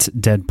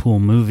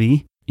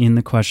 @DeadpoolMovie in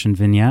the question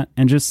vignette,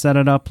 and just set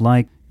it up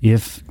like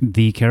if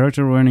the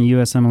character were in a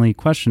USMLE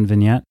question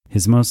vignette,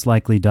 his most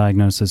likely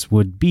diagnosis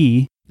would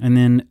be, and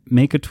then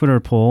make a Twitter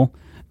poll,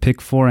 pick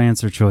 4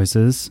 answer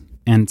choices,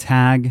 and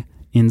tag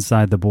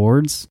Inside the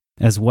Boards,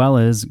 as well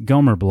as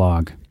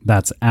Gomerblog.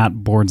 That's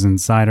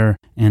 @BoardsInsider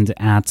and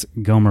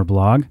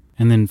 @Gomerblog.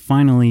 And then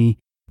finally,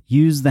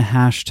 use the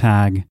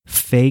hashtag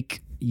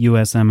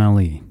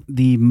FakeUSMLE.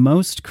 The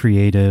most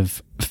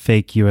creative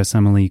fake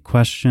USMLE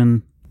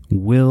question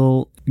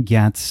will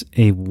get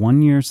a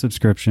 1-year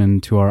subscription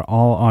to our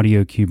all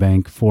audio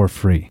QBank for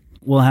free.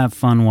 We'll have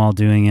fun while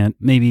doing it,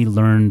 maybe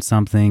learn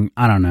something,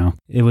 I don't know.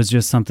 It was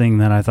just something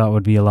that I thought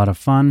would be a lot of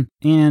fun,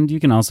 and you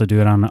can also do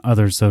it on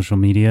other social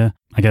media,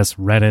 I guess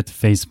Reddit,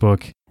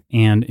 Facebook,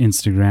 and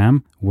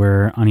Instagram,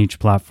 where on each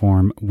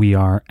platform we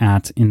are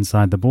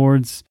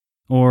 @InsideTheBoards,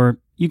 or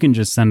you can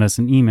just send us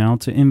an email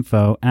to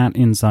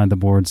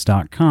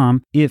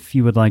info@insidetheboards.com if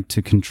you would like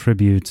to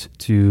contribute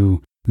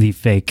to the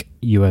fake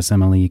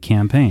USMLE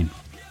campaign.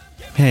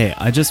 Hey,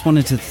 I just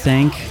wanted to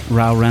thank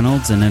Rao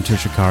Reynolds and Enter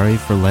Shikari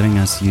for letting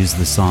us use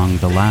the song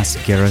The Last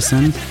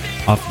Garrison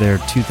off their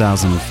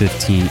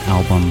 2015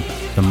 album,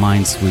 The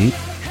Mind Suite.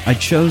 I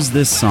chose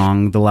this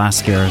song, The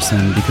Last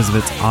Garrison, because of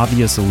its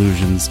obvious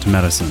allusions to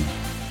medicine,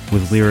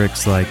 with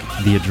lyrics like,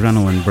 the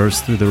adrenaline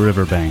bursts through the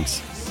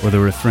riverbanks, or the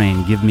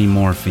refrain, give me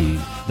morphine,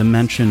 the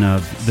mention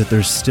of that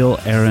there's still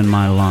air in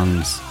my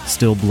lungs,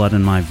 still blood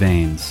in my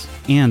veins,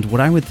 and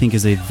what I would think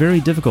is a very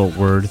difficult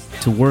word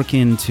to work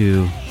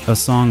into a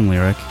song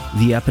lyric,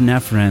 the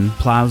epinephrine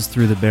plows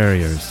through the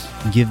barriers,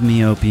 give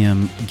me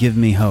opium, give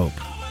me hope.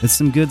 It's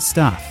some good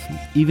stuff,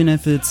 even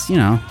if it's,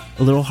 a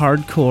little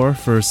hardcore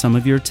for some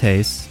of your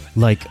tastes,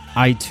 like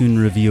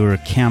iTunes reviewer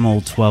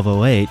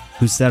Camel1208,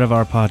 who said of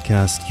our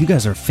podcast, "You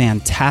guys are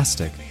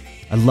fantastic.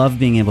 I love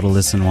being able to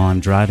listen while I'm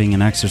driving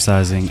and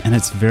exercising, and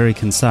it's very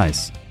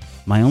concise.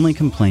 My only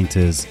complaint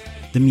is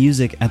the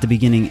music at the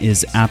beginning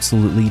is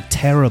absolutely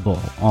terrible,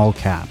 all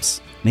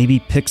caps. Maybe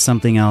pick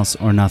something else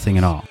or nothing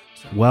at all."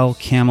 Well,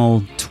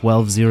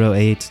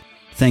 Camel1208,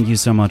 thank you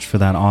so much for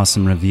that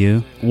awesome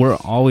review. We're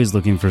always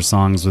looking for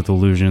songs with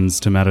allusions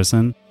to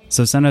medicine,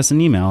 so send us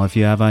an email if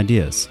you have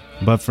ideas.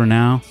 But for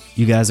now,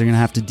 you guys are going to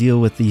have to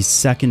deal with the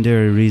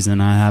secondary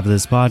reason I have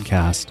this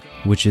podcast,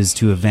 which is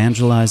to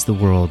evangelize the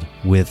world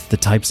with the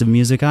types of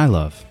music I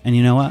love. And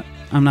you know what?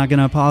 I'm not going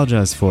to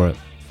apologize for it.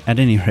 At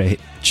any rate,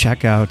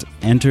 check out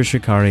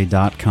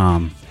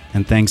entershikari.com,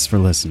 and thanks for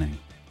listening.